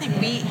there's nothing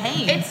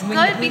It's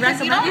good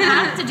because you don't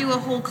have to do a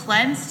whole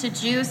cleanse to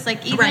juice.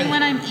 Like even Right.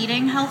 when I'm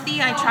eating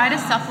healthy, I try to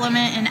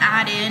supplement and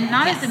add in,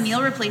 not as a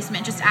meal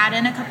replacement, just add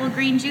in a couple of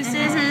green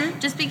juices,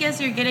 just because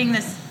you're getting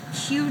this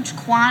huge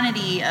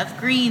quantity of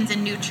greens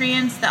and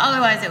nutrients that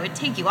otherwise it would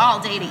take you all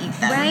day to eat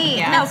them. Right.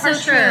 No, That's for so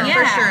sure, true.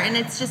 for Yeah. sure. And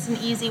it's just an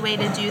easy way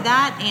to do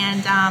that.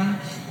 And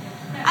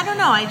I don't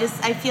know.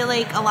 I feel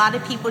like a lot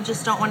of people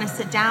just don't want to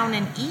sit down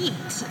and eat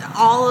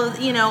all of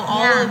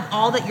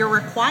all that you're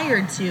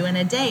required to in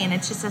a day. And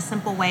it's just a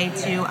simple way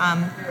to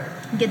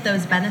get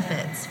those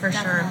benefits for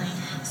sure.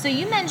 So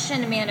you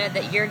mentioned, Amanda,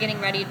 that you're getting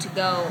ready to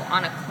go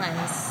on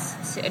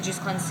a juice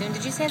cleanse soon.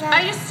 Did you say that?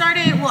 I just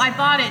started, well, I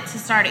bought it to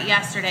start it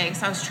yesterday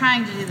because I was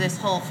trying to do this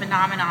whole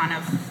phenomenon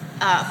of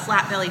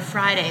Flat Belly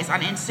Fridays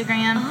on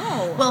Instagram.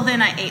 Oh. Well,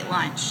 then I ate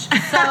lunch.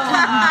 So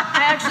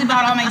I actually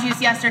bought all my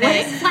juice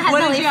yesterday.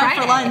 What did you have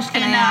for lunch?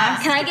 Can And, I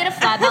ask? Can I get a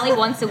flat belly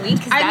once a week?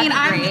 'Cause that'd be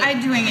great.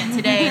 I'm doing it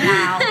today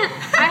now.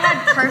 I had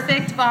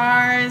Perfect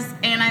bars,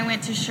 and I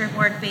went to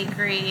Cherbourg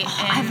Bakery.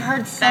 And I've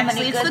heard so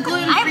many It's good the things.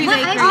 gluten-free I've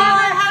bakery. never-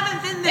 I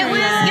haven't been there It was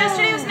yet.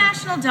 yesterday was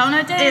National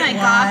Donut Day, and I It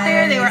got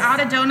there. They were was. out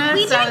of donuts.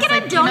 We so I didn't was get a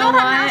like, you know donut on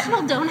what?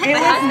 National Donut It Day.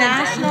 was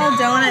National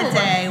Donut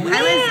Day.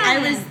 I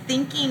was Man.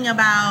 thinking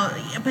about,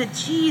 but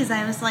geez,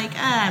 I was like,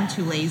 I'm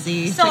too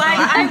lazy. So to go I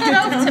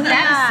out. drove to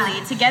Yeah.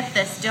 Bexley to get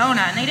this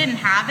donut, and they didn't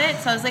have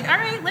it. So I was like, all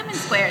right, lemon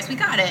squares, we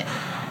got it.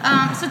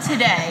 So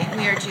today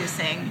we are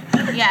juicing.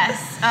 Yes.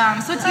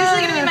 So it's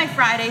usually going to be my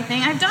Friday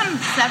thing. I've done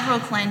several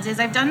cleanses.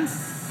 I've done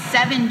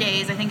 7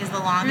 days, I think is the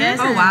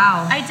longest. Oh,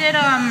 wow. I did,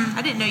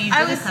 I didn't know you did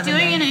I a was 7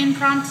 doing day. an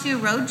impromptu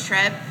road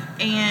trip,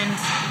 and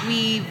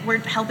we were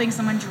helping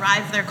someone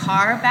drive their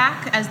car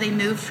back as they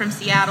moved from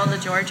Seattle to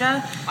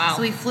Georgia. Wow.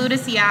 So we flew to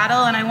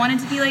Seattle, and I wanted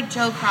to be like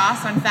Joe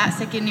Cross on Fat,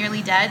 Sick, and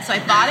Nearly Dead. So I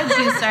bought a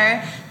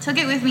juicer, took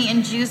it with me,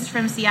 and juiced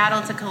from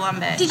Seattle to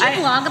Columbus. Did you I-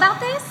 vlog about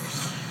this?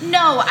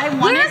 No, I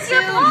wanted Where's to.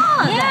 your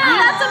vlog?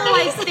 Yeah,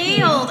 That's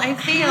amazing. I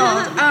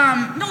failed.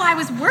 No, I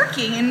was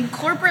working in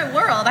corporate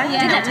world. I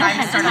didn't have time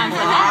to start a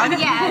vlog.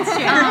 Yeah, it's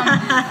true.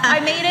 I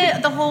made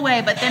it the whole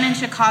way, but then in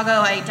Chicago,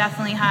 I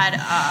definitely had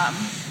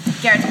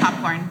Garrett's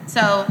popcorn.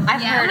 So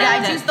I've heard yeah,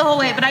 of I it. juiced the whole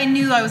way, but I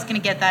knew I was going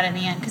to get that in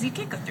the end because you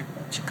can't go through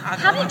Chicago.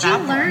 How did you without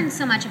one. learn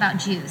so much about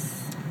juice?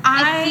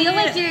 I feel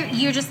like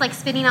you're just like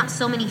spitting out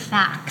so many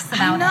facts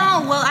about I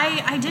know. Well,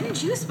 I didn't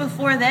juice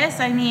before this.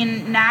 I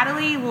mean,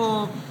 Natalie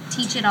will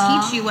Teach it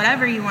all. teach you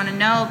whatever you want to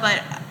know,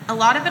 but a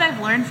lot of it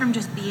I've learned from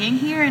just being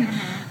here, and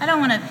I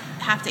don't want to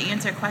have to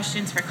answer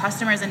questions for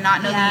customers and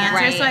not know Yeah. the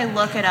answer, so Right. I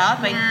look it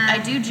up. Yeah. I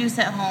do juice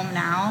at home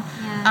now.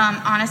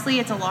 Yeah. Honestly,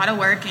 it's a lot of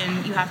work,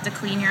 and you have to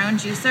clean your own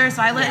juicer, so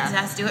I let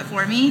Zest do it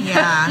for me.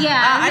 Yeah.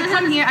 Yeah. I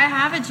come here, I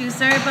have a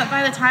juicer, but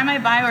by the time I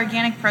buy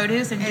organic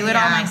produce and do it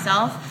all Yeah.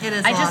 myself, It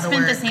is I a just lot of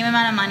spent the work. same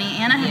amount of money,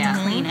 and I had Yeah. to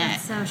clean it.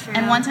 That's so true.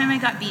 And one time I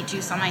got beet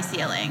juice on my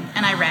ceiling,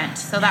 and I rent,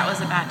 so that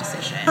was a bad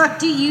decision.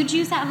 Do you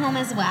juice at home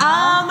as well?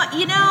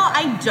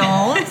 I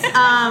don't.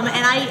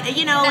 And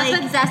That's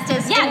what Zest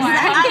is for.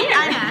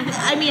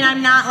 I mean,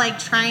 I'm not like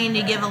trying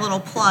to give a little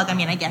plug. I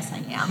mean, I guess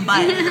I am, but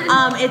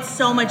it's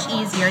so much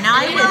easier. Now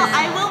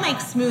I will make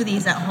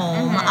smoothies at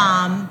home.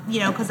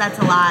 Because that's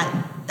a lot.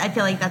 I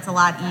feel like that's a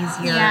lot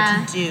easier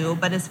Yeah. to do.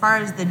 But as far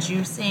as the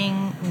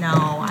juicing,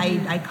 no,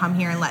 I come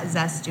here and let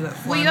Zest do it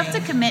for me. Well, you have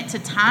to commit to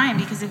time,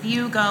 because if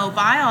you go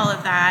buy all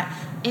of that,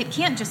 it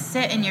can't just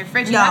sit in your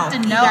fridge. You No, have to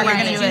you know gotta you're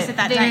going to do juice it. it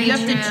that Very time. You have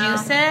to true.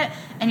 juice it,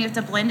 and you have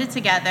to blend it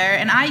together.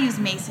 And I use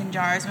mason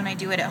jars when I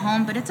do it at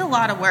home, but it's a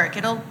lot of work.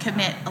 It'll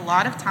commit a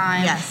lot of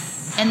time.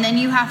 Yes. And then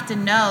you have to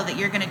know that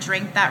you're going to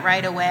drink that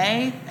right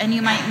away, and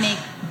you might make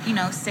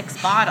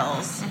 6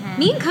 bottles.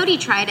 Me and Cody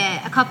tried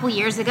it a couple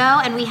years ago,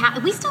 and we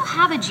still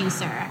have a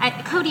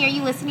juicer. Cody, are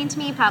you listening to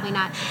me? Probably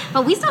not.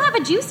 But we still have a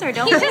juicer,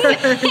 don't we?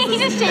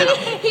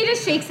 he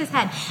just shakes his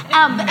head.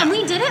 And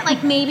we did it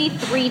like maybe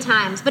 3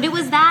 times, but it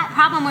was that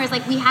problem where it's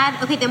like we had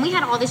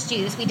all this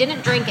juice, we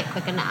didn't drink it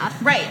quick enough,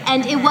 Right.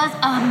 And it was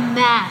a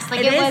mess.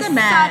 Like It is was a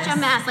mess. such a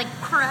mess, like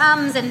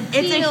crumbs and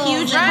It's a peels.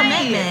 huge Right.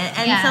 commitment,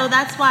 and Yeah. so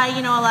that's why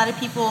a lot of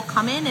people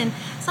come in, and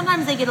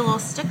sometimes they get a little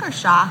sticker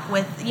shock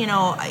with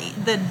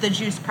the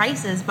juice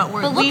prices. But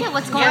But look at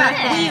what's going on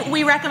in it.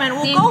 We recommend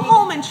The go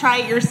home and try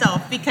it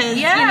yourself, because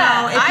if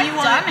I've you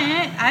want, done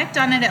it. I've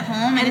done it at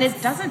home, and it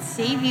it's- doesn't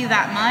save you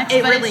that much.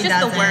 It but really it's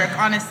just doesn't. the work,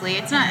 honestly.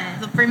 It's not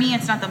for me.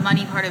 It's not the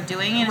money part of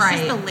doing it. It's Right.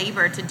 just the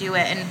labor to do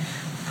it. And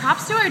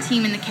props to our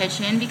team in the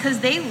kitchen, because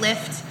they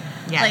lift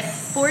Yes. like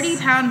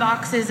 40-pound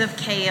boxes of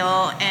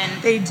kale and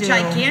They do.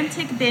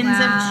 gigantic bins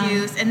Wow. of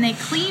juice, and they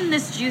clean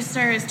this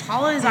juicer as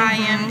tall as I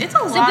am. It's a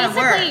So lot of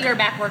work. basically, your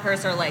back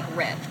workers are like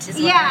ripped. Is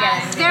what Yeah,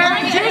 I'm getting.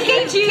 they're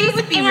drinking juice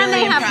would be and really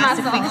they have impressed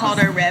if we muscles. called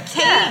her ripped.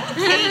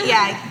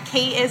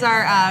 Kate is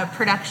our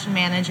production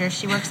manager.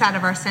 She works out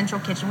of our central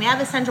kitchen. We have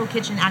a central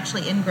kitchen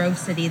actually in Grove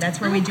City. That's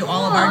where we do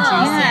all of our Oh,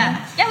 juicing.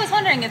 yeah. I was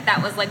wondering if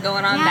that was like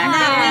going on Yeah.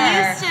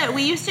 back No, there.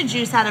 we used to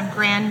juice out of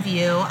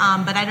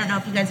Grandview, but I don't know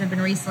if you guys have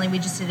been recently. We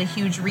just did a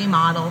huge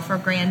remodel for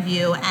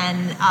Grandview,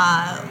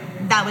 and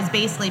that was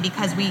basically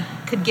because we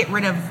could get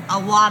rid of a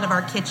lot of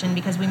our kitchen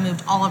because we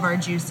moved all of our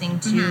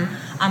juicing to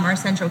our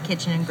central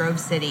kitchen in Grove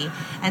City.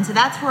 And so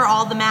that's where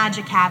all the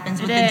magic happens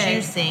with the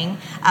juicing.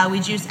 We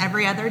juice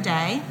every other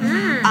day.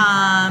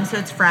 So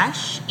it's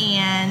fresh.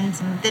 And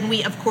then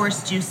we, of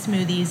course, juice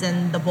smoothies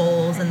and the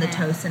bowls and the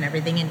toasts and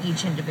everything in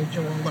each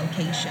individual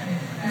location.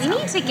 We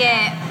need to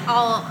get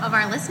all of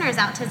our listeners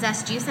out to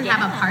Zest Juice and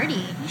have a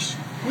party.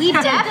 We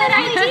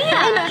definitely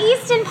an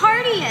Easton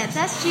party at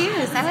Zest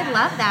Juice. I would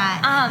love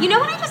that. You know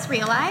what I just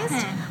realized?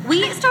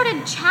 We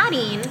started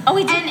chatting. Oh,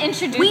 we didn't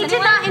introduce We did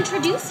anyone? not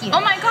introduce you. Oh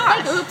my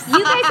gosh. Like, oops.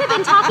 You guys have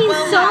been talking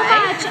so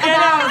much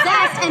about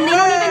Zest, and they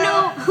don't even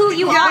know who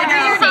you are.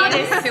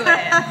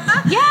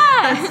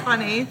 Yeah. That's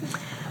funny.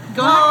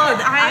 Go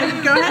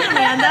ahead. Go ahead,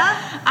 Amanda.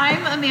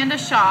 I'm Amanda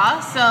Shaw,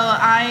 so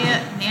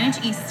I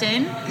manage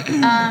Easton,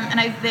 and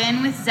I've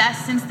been with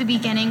Zest since the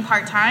beginning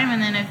part-time,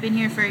 and then I've been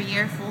here for a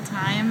year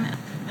full-time.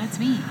 That's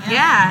me.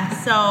 Yeah,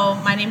 so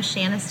my name's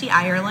Shanasty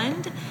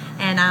Ireland,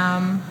 and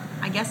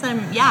I guess I'm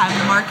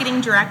the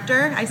marketing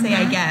director. I say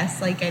I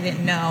guess, like I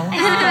didn't know. But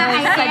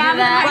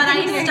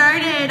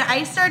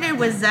I started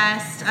with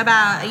Zest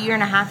about a year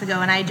and a half ago,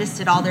 and I just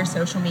did all their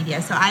social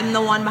media. So I'm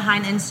the one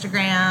behind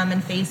Instagram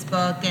and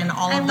Facebook and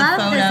all of the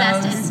photos. I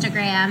love the Zest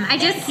Instagram.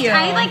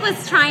 I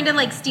was trying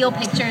to steal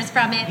pictures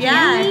from it.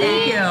 Yeah,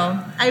 thank you.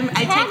 I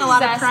take a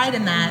lot of pride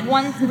in that.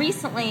 One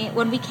recently,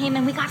 when we came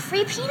in, we got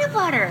free peanut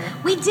butter.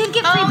 We did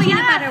get free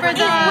peanut butter. For It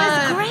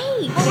was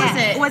great. What was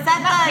it? Was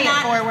that Not the Pay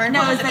It Forward? No,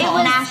 What it was was the it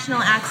called?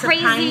 National Acts of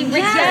Crazy Kindness.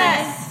 Richards.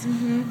 Yes.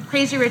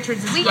 Crazy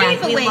Richards is We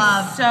great. gave away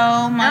love.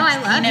 so much I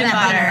love peanut peanut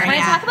butter. butter. When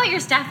Yeah. I talk about your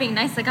staff being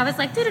nice, like I was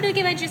like, do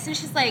give my juice, and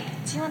she's like,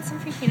 do you want some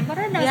free peanut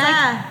butter? And I was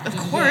Yeah, Of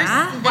course.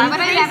 Why would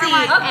I never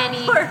want Of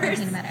any course.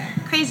 peanut butter?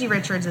 Crazy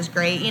Richards is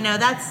great. You know,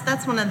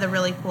 that's one of the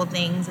really cool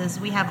things is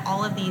we have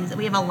all of these.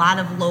 We have a lot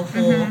of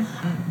local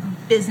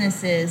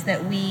businesses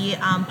that we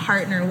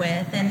partner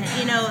with, and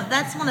you know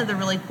that's one of the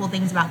really cool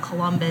things about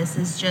Columbus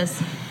is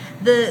just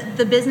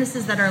the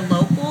businesses that are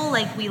local.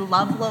 Like we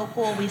love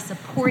local, we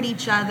support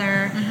each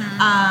other,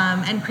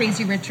 and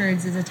Crazy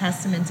Richards is a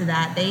testament to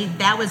that.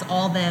 That was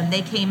all them.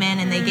 They came in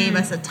and they gave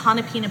us a ton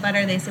of peanut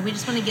butter. They said we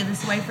just want to give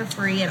this away for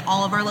free at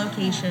all of our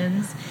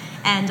locations.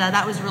 And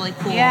that was really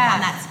cool on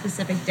that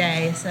specific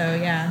day. So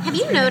yeah. Have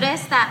you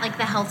noticed that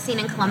the health scene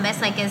in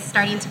Columbus is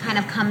starting to kind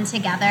of come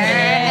together,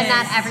 and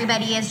that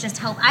everybody is just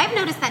I've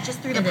noticed that just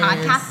through the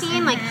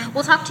podcasting.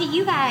 We'll talk to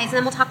you guys, and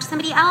then we'll talk to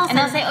somebody else, and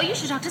they'll say, oh, you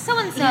should talk to so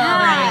and so.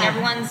 Yeah.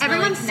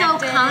 Everyone's so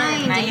connected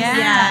kind. and nice.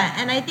 Yeah,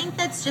 and I think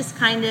that's just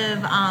kind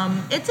of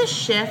it's a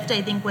shift.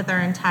 I think with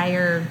our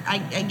entire,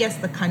 I guess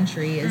the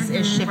country is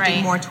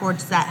shifting more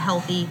towards that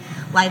healthy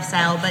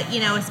lifestyle. But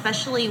you know,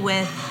 especially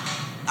with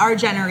our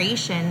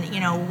generation, you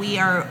know, we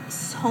are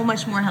so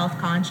much more health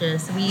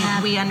conscious.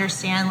 We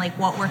understand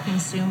what we're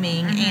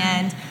consuming,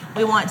 and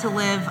we want to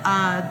live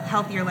a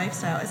healthier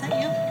lifestyle. Is that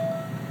you?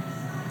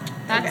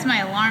 That's my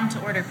alarm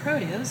to order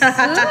produce.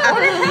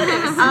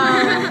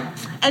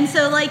 And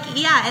so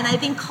and I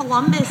think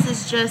Columbus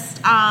is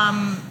just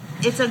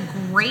it's a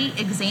great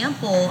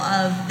example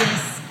of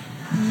this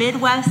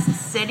Midwest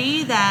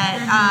city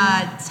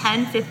that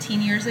 10,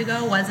 15 years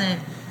ago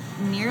wasn't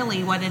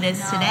nearly what it is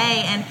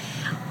today. And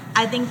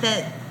I think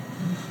that,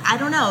 I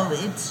don't know,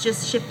 it's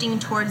just shifting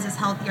towards this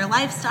healthier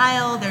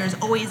lifestyle. There's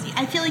always,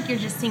 I feel like you're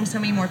just seeing so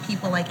many more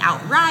people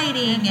out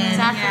riding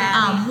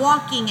and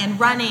walking and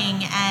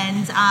running,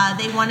 and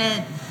they want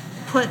to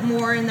put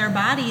more in their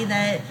body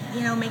that,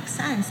 you know, makes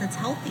sense, that's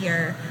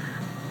healthier.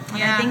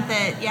 And I think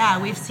that,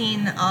 we've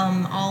seen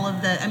all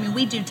of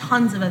we do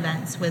tons of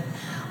events with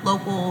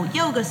local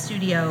yoga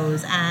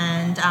studios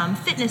and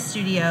fitness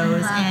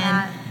studios,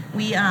 and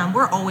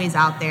we're always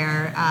out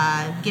there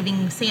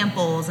giving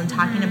samples and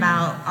talking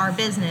about our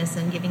business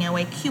and giving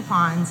away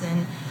coupons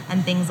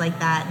and things like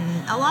that.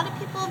 And a lot of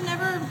people have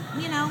never,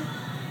 you know,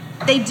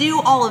 they do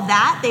all of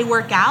that. They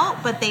work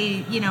out, but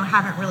they, you know,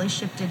 haven't really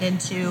shifted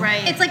into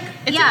It's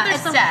another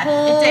it's step. a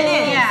whole,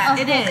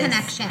 It is.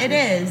 connection. It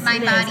is.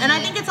 Mind, it body. is. And I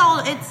think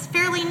it's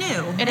fairly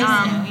new. It is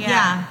new,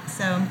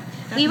 So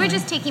We were definitely.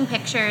 just taking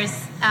pictures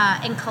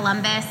in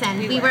Columbus, and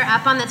we were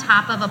up on the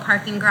top of a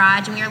parking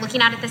garage, and we were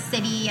looking out at the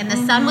city, and the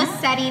sun was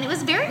setting. It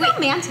was very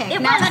romantic. It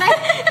now was.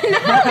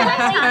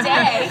 that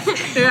Day.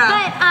 Yeah.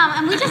 But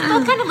and we just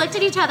both kind of looked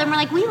at each other, and we're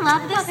like, we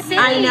love this city.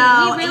 I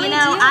know. We really you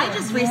know, do. I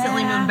just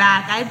recently moved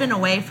back. I'd been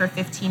away for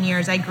 15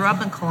 years. I grew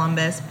up in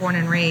Columbus, born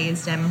and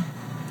raised, and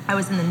I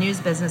was in the news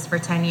business for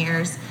 10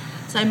 years.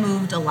 So I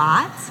moved a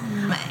lot,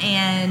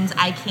 and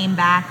I came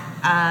back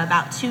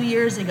about 2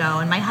 years ago.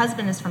 And my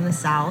husband is from the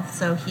South,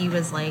 so he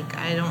was like,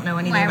 I don't know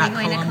anything Why are we about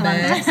going to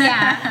Columbus. Columbus?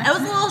 Yeah. It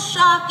was a little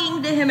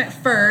shocking to him at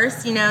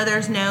first. You know,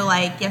 there's no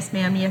yes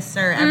ma'am, yes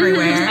sir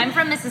everywhere. I'm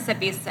from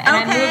Mississippi, and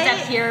I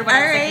moved up here when I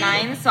was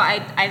Alright. 9, so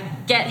I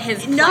get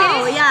his No,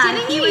 place. yeah.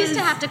 Didn't he you was, used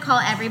to have to call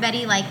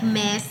everybody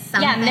Miss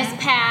something? Yeah, Miss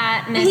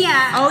Pat, Miss.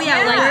 Yeah. Oh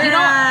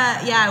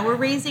yeah, Yeah. we're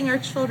raising our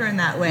children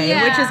that way,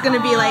 Yeah. which is going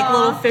to be like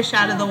little fish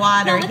out of the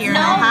water here in no,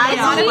 Ohio.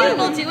 A lot of But-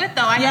 people do it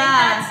though. I think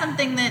Yeah. that's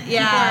something that people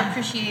Yeah. are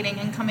appreciating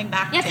and coming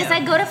back Yeah, to. because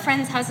I go to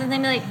friends' houses and they'd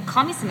be like,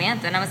 call me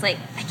Samantha. And I was like,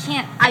 I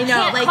can't I know,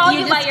 can't like, call you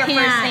you by just your first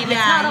can't. name. Yeah,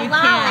 It's not you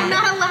allowed. can't. I'm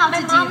not allowed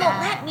My to do mom that.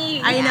 won't let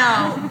me. I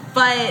know,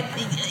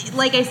 but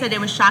like I said, it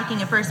was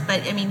shocking at first,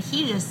 but I mean,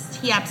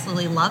 he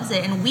absolutely loves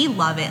it, and we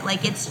love it.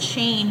 Like, it's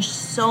changed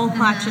so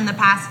much in the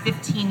past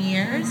 15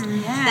 years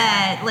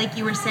that, like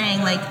you were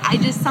saying, like, I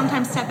just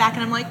sometimes step back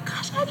and I'm like,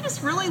 gosh, I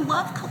just really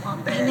love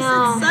Columbus.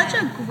 know. It's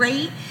such a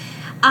great,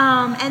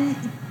 and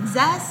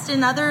Zest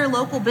and other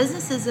local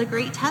businesses are a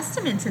great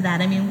testament to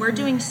that. I mean, we're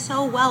doing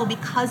so well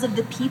because of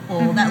the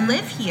people that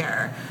live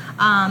here.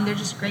 They're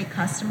just great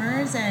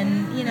customers,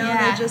 and you know,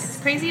 they're just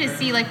it's crazy to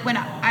see. Like when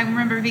I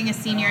remember being a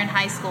senior in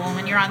high school, and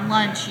when you're on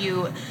lunch,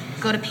 you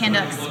go to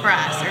Panda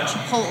Express or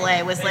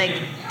Chipotle was like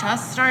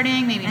just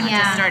starting, maybe not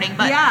just starting,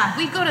 but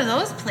we go to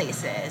those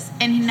places.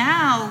 And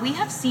now we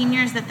have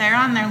seniors that they're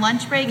on their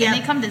lunch break and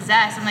they come to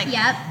Zest. I'm like,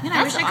 man,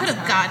 I wish I could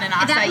have gotten an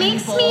That acai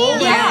makes bowl.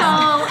 me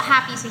so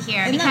happy to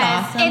hear Isn't because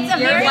that awesome? it's a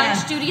Your very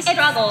lunch duty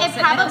struggles.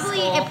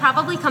 It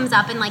probably comes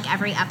up in like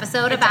every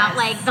episode about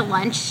like the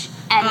lunch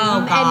and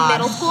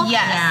middle school.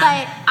 Yes.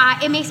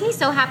 But it makes me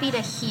so happy to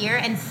hear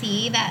and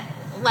see that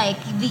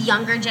like the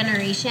younger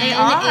generation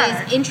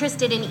is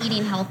interested in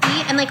eating healthy.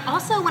 And like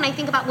also when I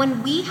think about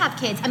when we have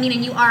kids, I mean,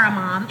 and you are a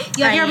mom,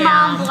 you have your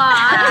mom blog.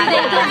 Do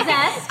they get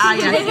Zest?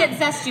 Do they get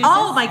Zest juices?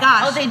 Oh my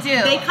gosh! Oh, they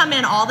do. They come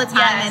in all the time,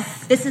 and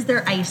this is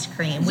their ice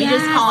cream. We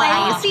just call it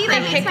ice cream.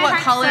 They pick what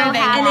color they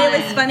And want.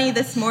 it was funny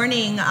this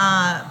morning.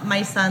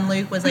 My son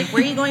Luke was like,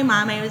 "Where are you going,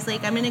 Mom?" I was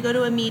like, "I'm going to go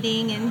to a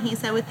meeting." And he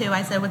said, "With who?"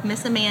 I said, "With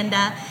Miss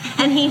Amanda."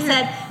 And he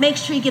said, "Make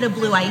sure you get a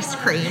blue ice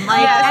cream."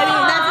 Like, I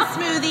mean, that's a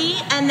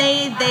smoothie, and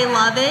they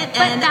love it.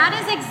 But that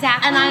is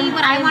exactly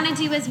what I want to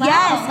do as well.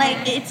 Yes,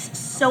 like it's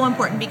so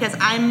important because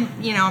I'm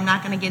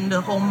not going to get into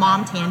the whole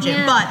mom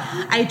tangent, but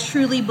I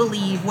truly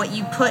believe what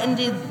you put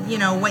into,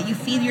 what you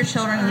feed your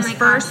children these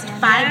first 5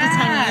 to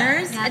 10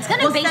 years, it's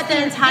going will to set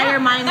the entire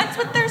mind. That's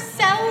what their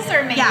cells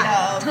are made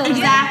of.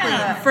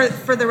 Exactly.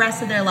 For the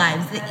rest of their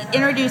lives.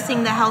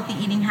 Introducing the healthy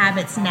eating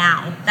habits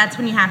now. That's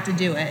when you have to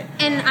do it.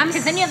 And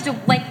because then you have to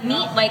like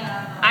meet like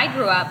I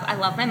grew up. I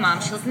love my mom.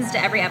 She listens to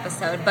every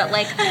episode. But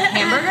like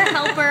Hamburger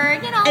Helper,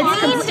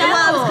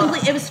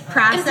 It was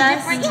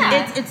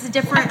processed. It's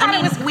different. I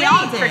mean, we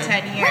all did for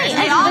 10 years. Right.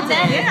 We all But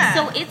then, did.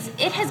 so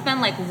it has been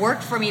like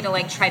work for me to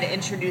like try to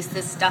introduce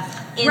this stuff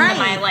into Right.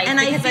 my life. And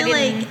I because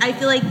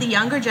feel like the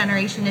younger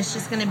generation is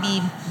just going to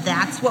be,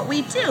 that's what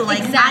we do. Like,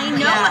 Exactly. I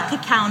know what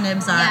cacao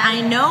nibs are. Yeah.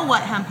 I know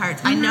what hemp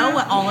hearts. I know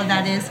what all of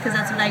that is because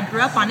that's what I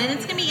grew up on. And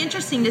it's going to be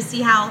interesting to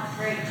see how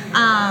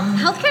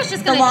healthcare is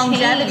just the going to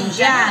longevity. change.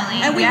 Yeah.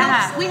 Generally.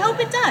 And we hope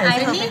it does. I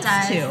it hope it needs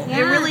does. to. Yeah.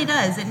 It really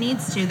does. It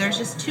needs to. There's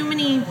just too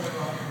many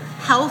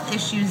health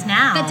issues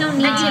now That don't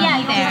need to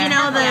be there. You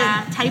know,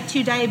 the type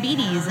 2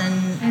 diabetes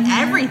and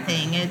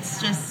everything.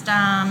 It's just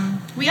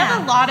We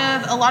have a lot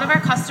of our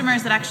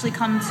customers that actually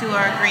come to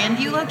our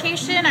Grandview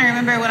location. I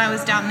remember when I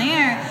was down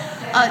there,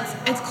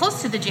 it's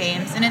close to the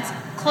James and it's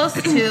close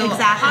to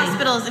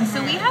hospitals, and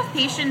so we have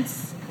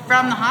patients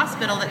from the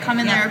hospital that come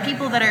in there, or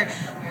people that are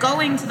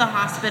going to the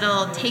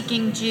hospital,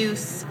 taking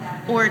juice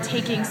or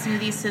taking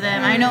smoothies to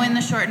them. I know in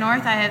the Short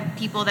North, I have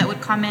people that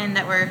would come in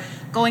that were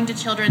going to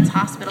Children's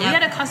Hospital. We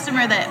had a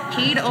customer that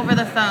paid over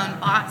the phone,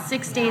 bought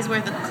 6 days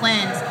worth of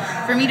cleanse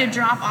for me to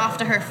drop off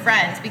to her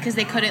friends because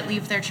they couldn't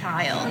leave their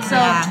child. So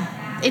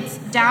it's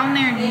down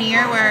there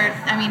near where,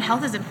 I mean,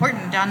 health is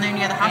important down there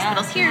near the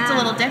hospitals. Here it's a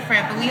little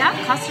different, but we have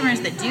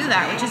customers that do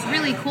that, which is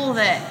really cool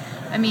that,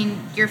 I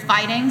mean, you're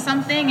fighting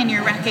something and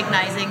you're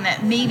recognizing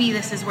that maybe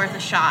this is worth a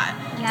shot.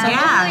 Yeah. So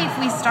hopefully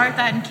if we start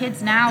that in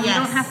kids now, we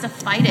don't have to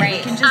fight it. We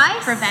can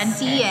just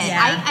prevent it.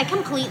 Yeah. I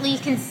completely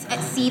can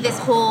see this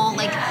whole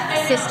like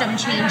system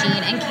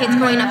changing and kids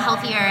growing up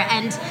healthier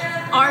and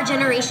our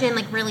generation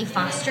like really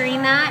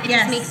fostering that. It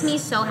just makes me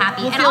so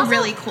happy. We'll and feel also,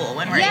 really cool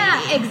when we're 80.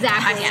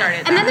 Exactly. I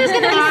started and then that. there's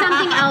going to be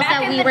something else Back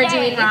that in we the were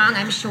day. doing wrong,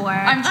 I'm sure.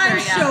 I'm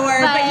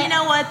sure. But you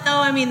know what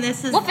though? I mean,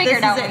 this is We'll figure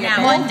it out this is when we get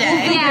now. there. One day.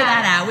 We'll figure Yeah.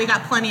 that out. We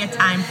got plenty of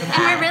time for that.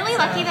 And we're really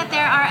lucky that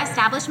there are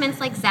establishments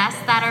like Zest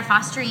that are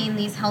fostering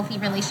these healthy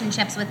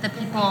relationships with the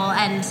people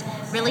and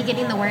really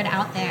getting the word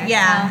out there.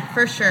 Yeah,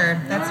 for sure.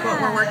 That's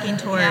what we're working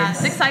towards. Yeah,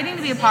 it's exciting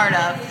to be a part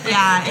of.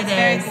 Yeah, it's it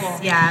very is. cool.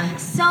 Yeah.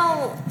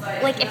 So,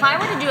 like, if I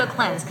were to do a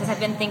cleanse, because I've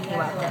been thinking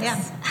about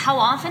this, how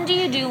often do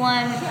you do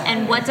one,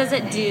 and what does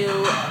it do,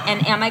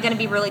 and am I going to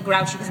be really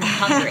grouchy because I'm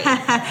hungry?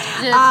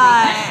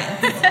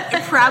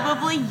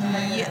 Probably.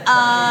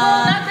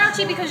 Well, not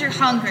grouchy because you're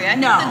hungry. I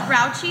think the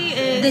grouchy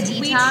is The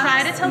we detox?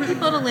 try to tell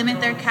people to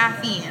limit their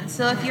caffeine.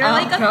 So if you're Oh,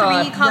 like a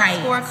God. 3 cups, Right.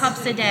 4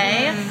 cups a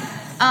day,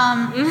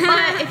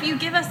 but if you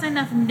give us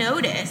enough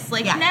notice,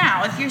 like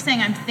now, if you're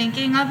saying I'm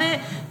thinking of it,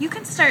 you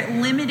can start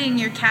limiting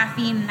your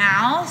caffeine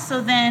now.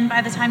 So then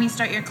by the time you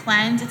start your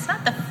cleanse, it's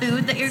not the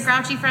food that you're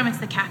grouchy from, it's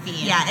the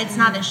caffeine. Yeah, it's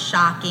not as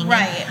shocking.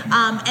 Right.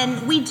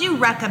 And we do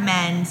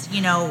recommend,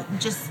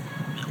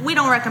 we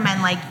don't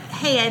recommend like,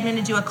 hey, I'm going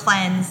to do a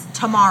cleanse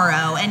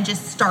tomorrow and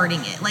just starting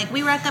it. Like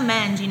we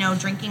recommend,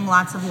 drinking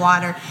lots of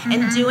water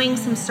and doing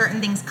some certain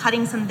things,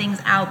 cutting some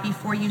things out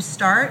before you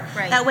start.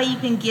 Right. That way you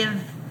can give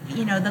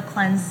the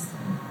cleanse,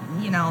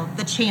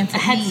 the chance a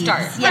head leaves.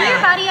 start. Well,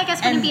 your body, I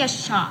guess, wouldn't be as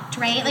shocked,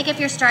 right? Like if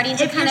you're starting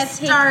to kind of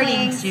take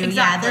things.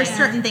 There's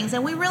certain things,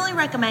 and we really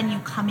recommend you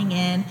coming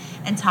in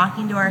and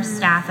talking to our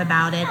staff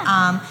about it.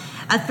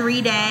 A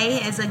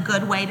 3-day is a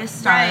good way to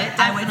start, Right,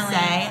 I would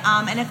say.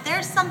 And if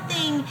there's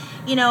something,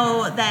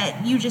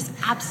 that you just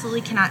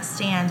absolutely cannot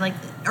stand, like,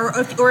 or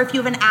if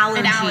you have an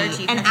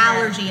allergy,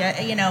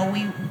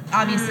 we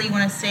obviously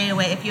want to stay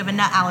away. If you have a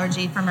nut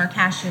allergy from our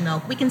cashew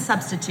milk, we can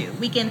substitute.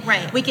 We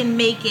can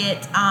make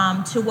it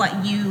to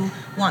what you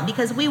want,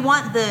 because we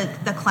want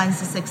the cleanse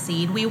to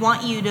succeed. We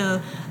want you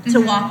to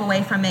walk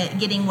away from it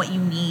getting what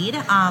you need,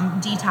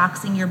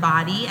 detoxing your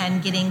body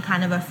and getting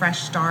kind of a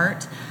fresh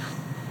start.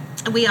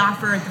 We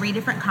offer 3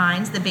 different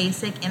kinds, the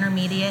basic,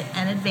 intermediate,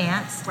 and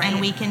advanced. Right.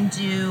 And we can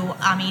do,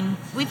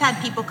 we've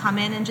had people come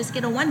in and just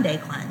get a 1-day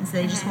cleanse.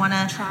 They just want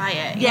to Try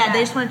it. Yeah,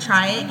 they just want to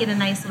try it, get a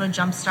nice little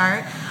jump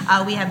start.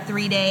 We have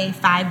 3-day,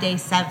 5-day,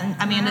 7.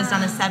 Amanda's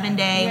done a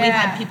 7-day. Yeah. We've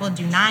had people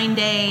do 9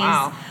 days.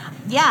 Wow.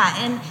 Yeah,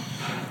 and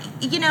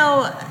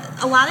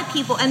a lot of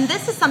people, and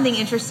this is something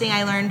interesting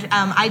I learned.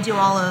 I do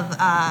all of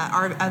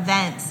our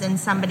events, and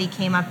somebody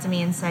came up to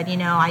me and said,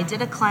 I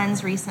did a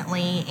cleanse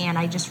recently, and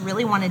I just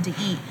really wanted to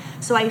eat.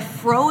 So I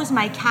froze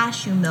my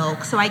cashew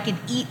milk so I could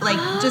eat,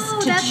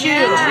 just to that's chew.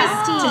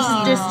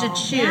 interesting. Just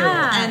to chew.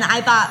 Yeah. And I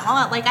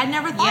thought, I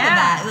never thought of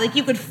that. Like,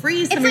 you could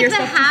freeze some It's of your like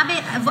the stuff.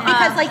 habit of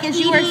Because, as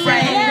you were eating.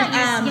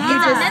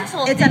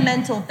 saying, it's a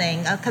mental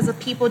thing, because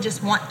people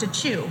just want to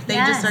chew. They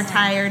just are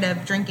tired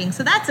of drinking.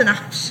 So that's an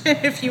option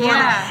if you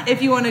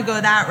want to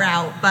go that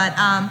route. But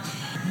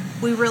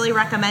we really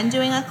recommend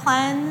doing a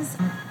cleanse.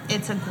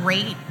 It's a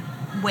great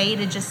way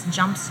to just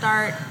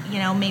jumpstart.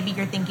 Maybe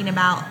you're thinking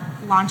about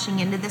launching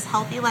into this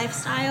healthy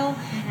lifestyle.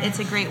 It's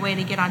a great way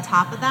to get on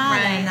top of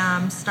that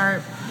and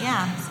start.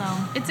 Yeah,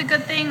 so it's a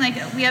good thing.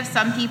 Like, we have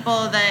some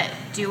people that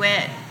do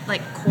it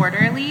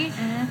quarterly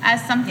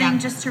as something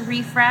just to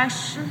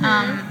refresh.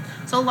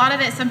 So a lot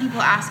of it, some people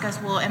ask us,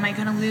 well, am I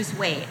going to lose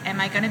weight? Am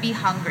I going to be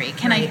hungry?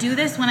 Can I do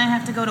this when I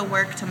have to go to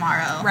work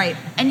tomorrow? Right.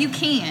 And you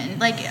can.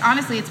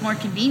 Honestly, it's more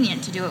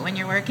convenient to do it when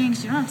you're working,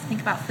 because you don't have to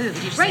think about food.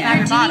 You just Right, have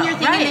you're your doing bottle. your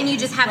thing, and then you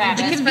just have your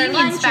The juice for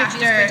convenience lunch or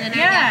juice factor. for dinner.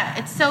 Yeah,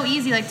 it's so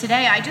easy. Like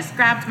today, I just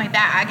grabbed my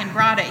bag and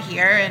brought it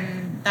here,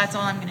 and that's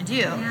all I'm going to do.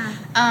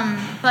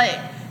 Yeah. But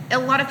a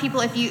lot of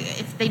people,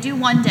 if they do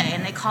 1 day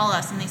and they call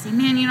us and they say,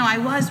 man, I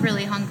was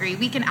really hungry,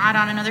 we can add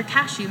on another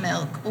cashew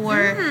milk.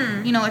 Or,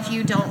 if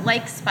you don't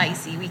like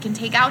spicy, we can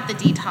take out the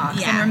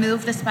detox and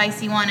remove the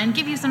spicy one and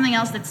give you something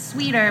else that's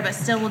sweeter but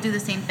still will do the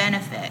same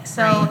benefit.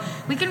 So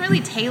we can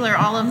really tailor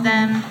all of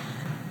them.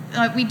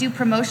 We do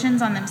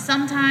promotions on them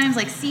sometimes,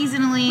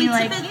 seasonally. We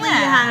typically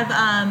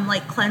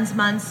have cleanse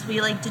months.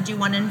 We like to do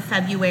one in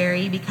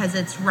February because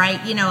it's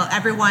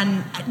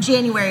everyone,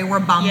 January we're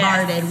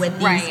bombarded with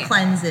these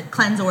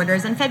cleanse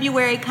orders, and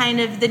February kind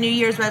of the New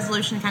Year's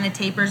resolution kind of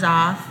tapers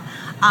off.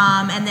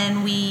 And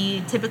then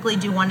we typically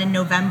do one in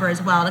November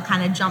as well to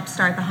kind of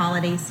jumpstart the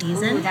holiday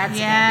season. Ooh, that's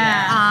good.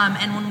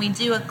 And when we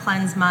do a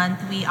cleanse month,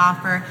 we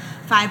offer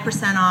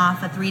 5%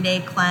 off a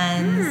 3-day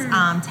cleanse,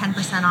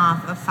 10%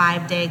 off a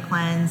 5-day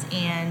cleanse,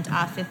 and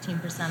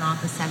 15%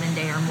 off a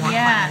 7-day or more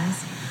cleanse.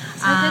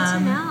 So good to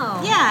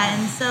know. Yeah,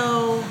 and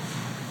so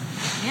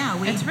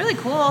it's really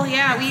cool.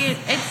 Yeah,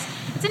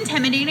 it's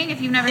intimidating if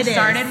you've never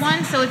started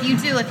one. So if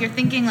you're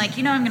thinking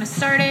I'm going to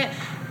start it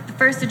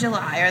the 1st of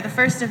July or the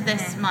 1st of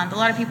this month. A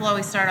lot of people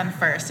always start on the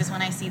 1st is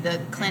when I see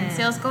the cleanse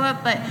sales go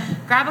up. But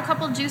grab a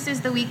couple juices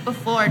the week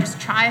before.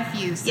 Just try a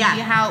few. See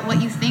what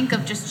you think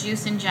of just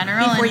juice in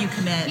general. Before you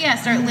commit. Yeah,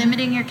 start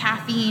limiting your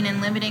caffeine and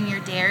limiting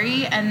your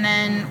dairy. And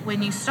then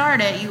when you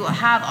start it, you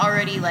have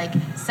already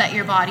set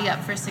your body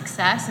up for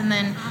success. And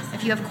then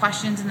if you have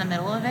questions in the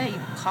middle of it, you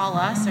can call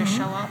us or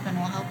show up and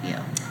we'll help you.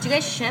 Do you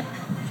guys ship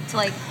to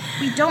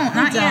We don't,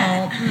 not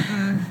yet.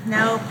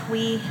 Nope,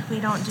 we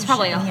don't do It's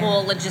probably a shipping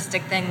whole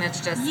logistic thing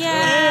that's just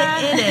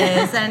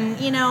it is, and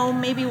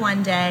maybe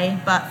one day,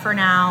 but for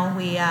now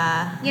we You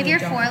have your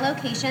 4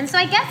 locations, so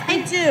I guess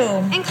I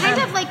do. And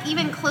kind of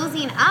even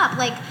closing up,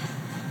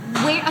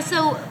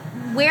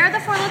 where are the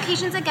 4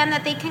 locations again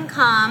that they can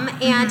come,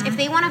 and if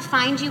they want to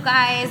find you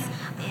guys,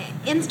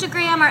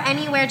 Instagram or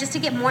anywhere, just to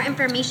get more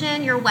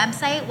information, your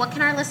website, what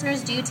can our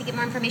listeners do to get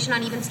more information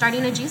on even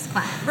starting a juice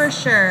cleanse? For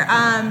sure.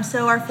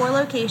 So our 4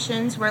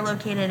 locations, we're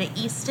located at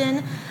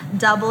Easton,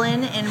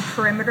 Dublin, and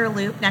Perimeter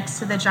Loop next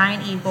to the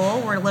Giant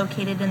Eagle. We're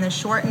located in the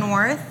Short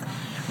North,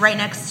 right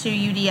next to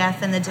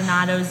UDF and the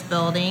Donato's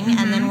building.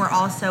 And then we're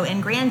also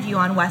in Grandview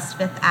on West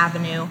 5th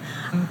Avenue.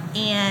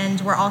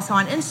 And we're also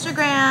on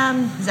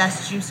Instagram,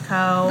 Zest Juice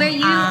Co. Where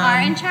you are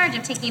in charge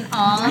of taking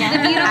all of the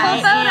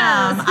beautiful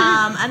photos.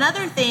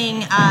 Another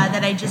thing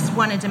that I just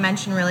wanted to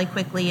mention really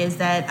quickly is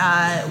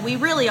that we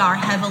really are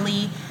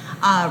heavily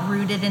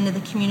rooted into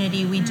the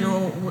community. We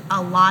do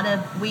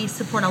we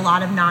support a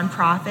lot of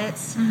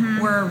nonprofits.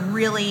 We're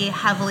really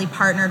heavily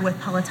partnered with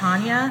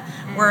Pelotonia.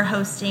 We're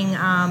hosting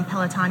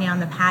Pelotonia on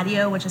the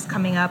Patio, which is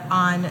coming up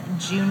on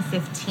June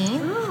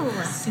 15th. Ooh.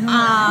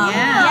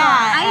 Yeah.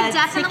 I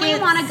definitely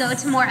want to go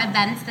to more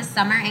events this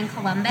summer in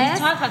Columbus. We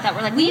talked about that.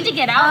 We're like, we need to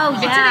get out. Oh,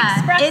 more. yeah.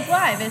 Express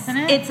Live, isn't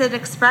it? It's an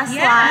Express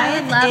Yeah, Live.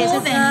 I would love It's to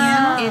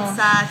venue.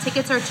 It's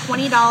tickets are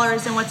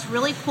 $20, and what's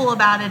really cool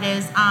about it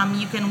is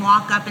you can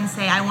walk up and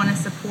say, I want to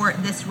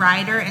support this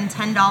rider, and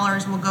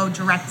 $10 will go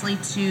directly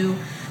to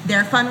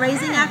their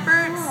fundraising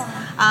efforts.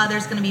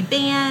 There's going to be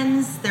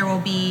bands. There will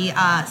be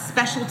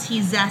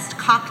specialty zest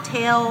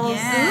cocktails.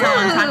 Yeah. So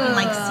I'm talking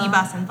like sea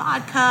bus and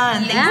vodka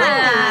and things like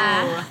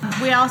that.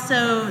 We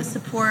also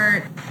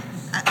support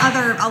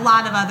a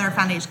lot of other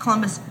foundations,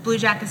 Columbus Blue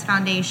Jackets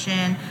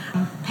Foundation,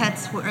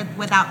 Pets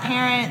Without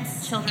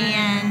Parents,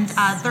 and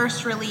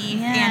Thirst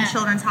Relief, and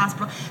Children's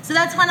Hospital. So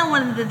that's one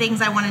of the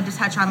things I wanted to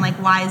touch on, like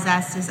why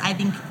Zest is I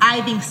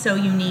think so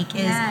unique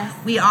is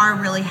we are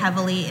really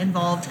heavily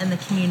involved in the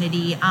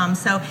community.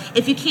 So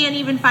if you can't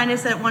even find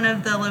us at one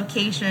of the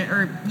location,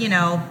 or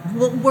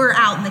we're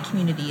out in the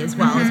community as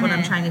well, is what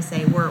I'm trying to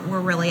say. We're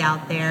really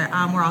out there.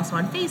 We're also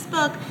on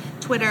Facebook,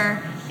 Twitter,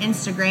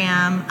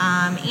 Instagram,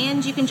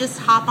 and you can just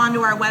hop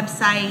onto our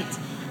website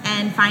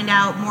and find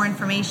out more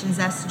information,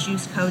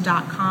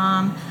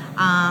 zestjuiceco.com.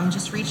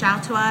 Just reach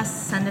out to us,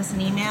 send us an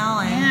email,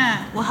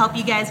 and we'll help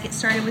you guys get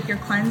started with your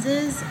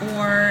cleanses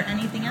or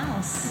anything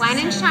else. Wine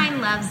and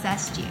Shine loves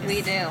Zest Juice.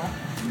 We do.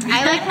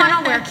 I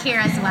want to work here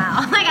as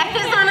well. I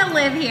just want to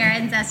live here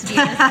in Zest Juice.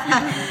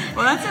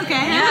 Well, that's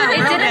okay.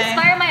 It did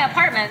inspire my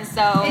apartment,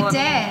 so It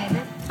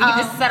did. You can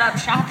just set up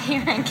shop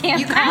here in Camden.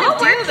 You kind of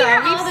do, We're though.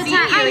 here We've all the seen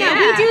time. you, I know,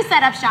 yeah. we do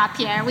set up shop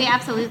here. We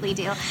absolutely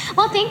do.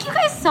 Well, thank you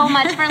guys so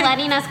much for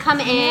letting us come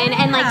in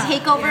and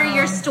take over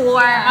your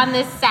store on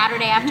this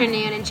Saturday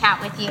afternoon and chat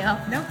with you.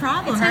 No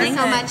problem. It's been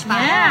so much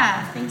fun.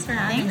 Yeah. Thanks for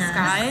having us.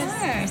 Thanks,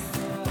 guys. Of course.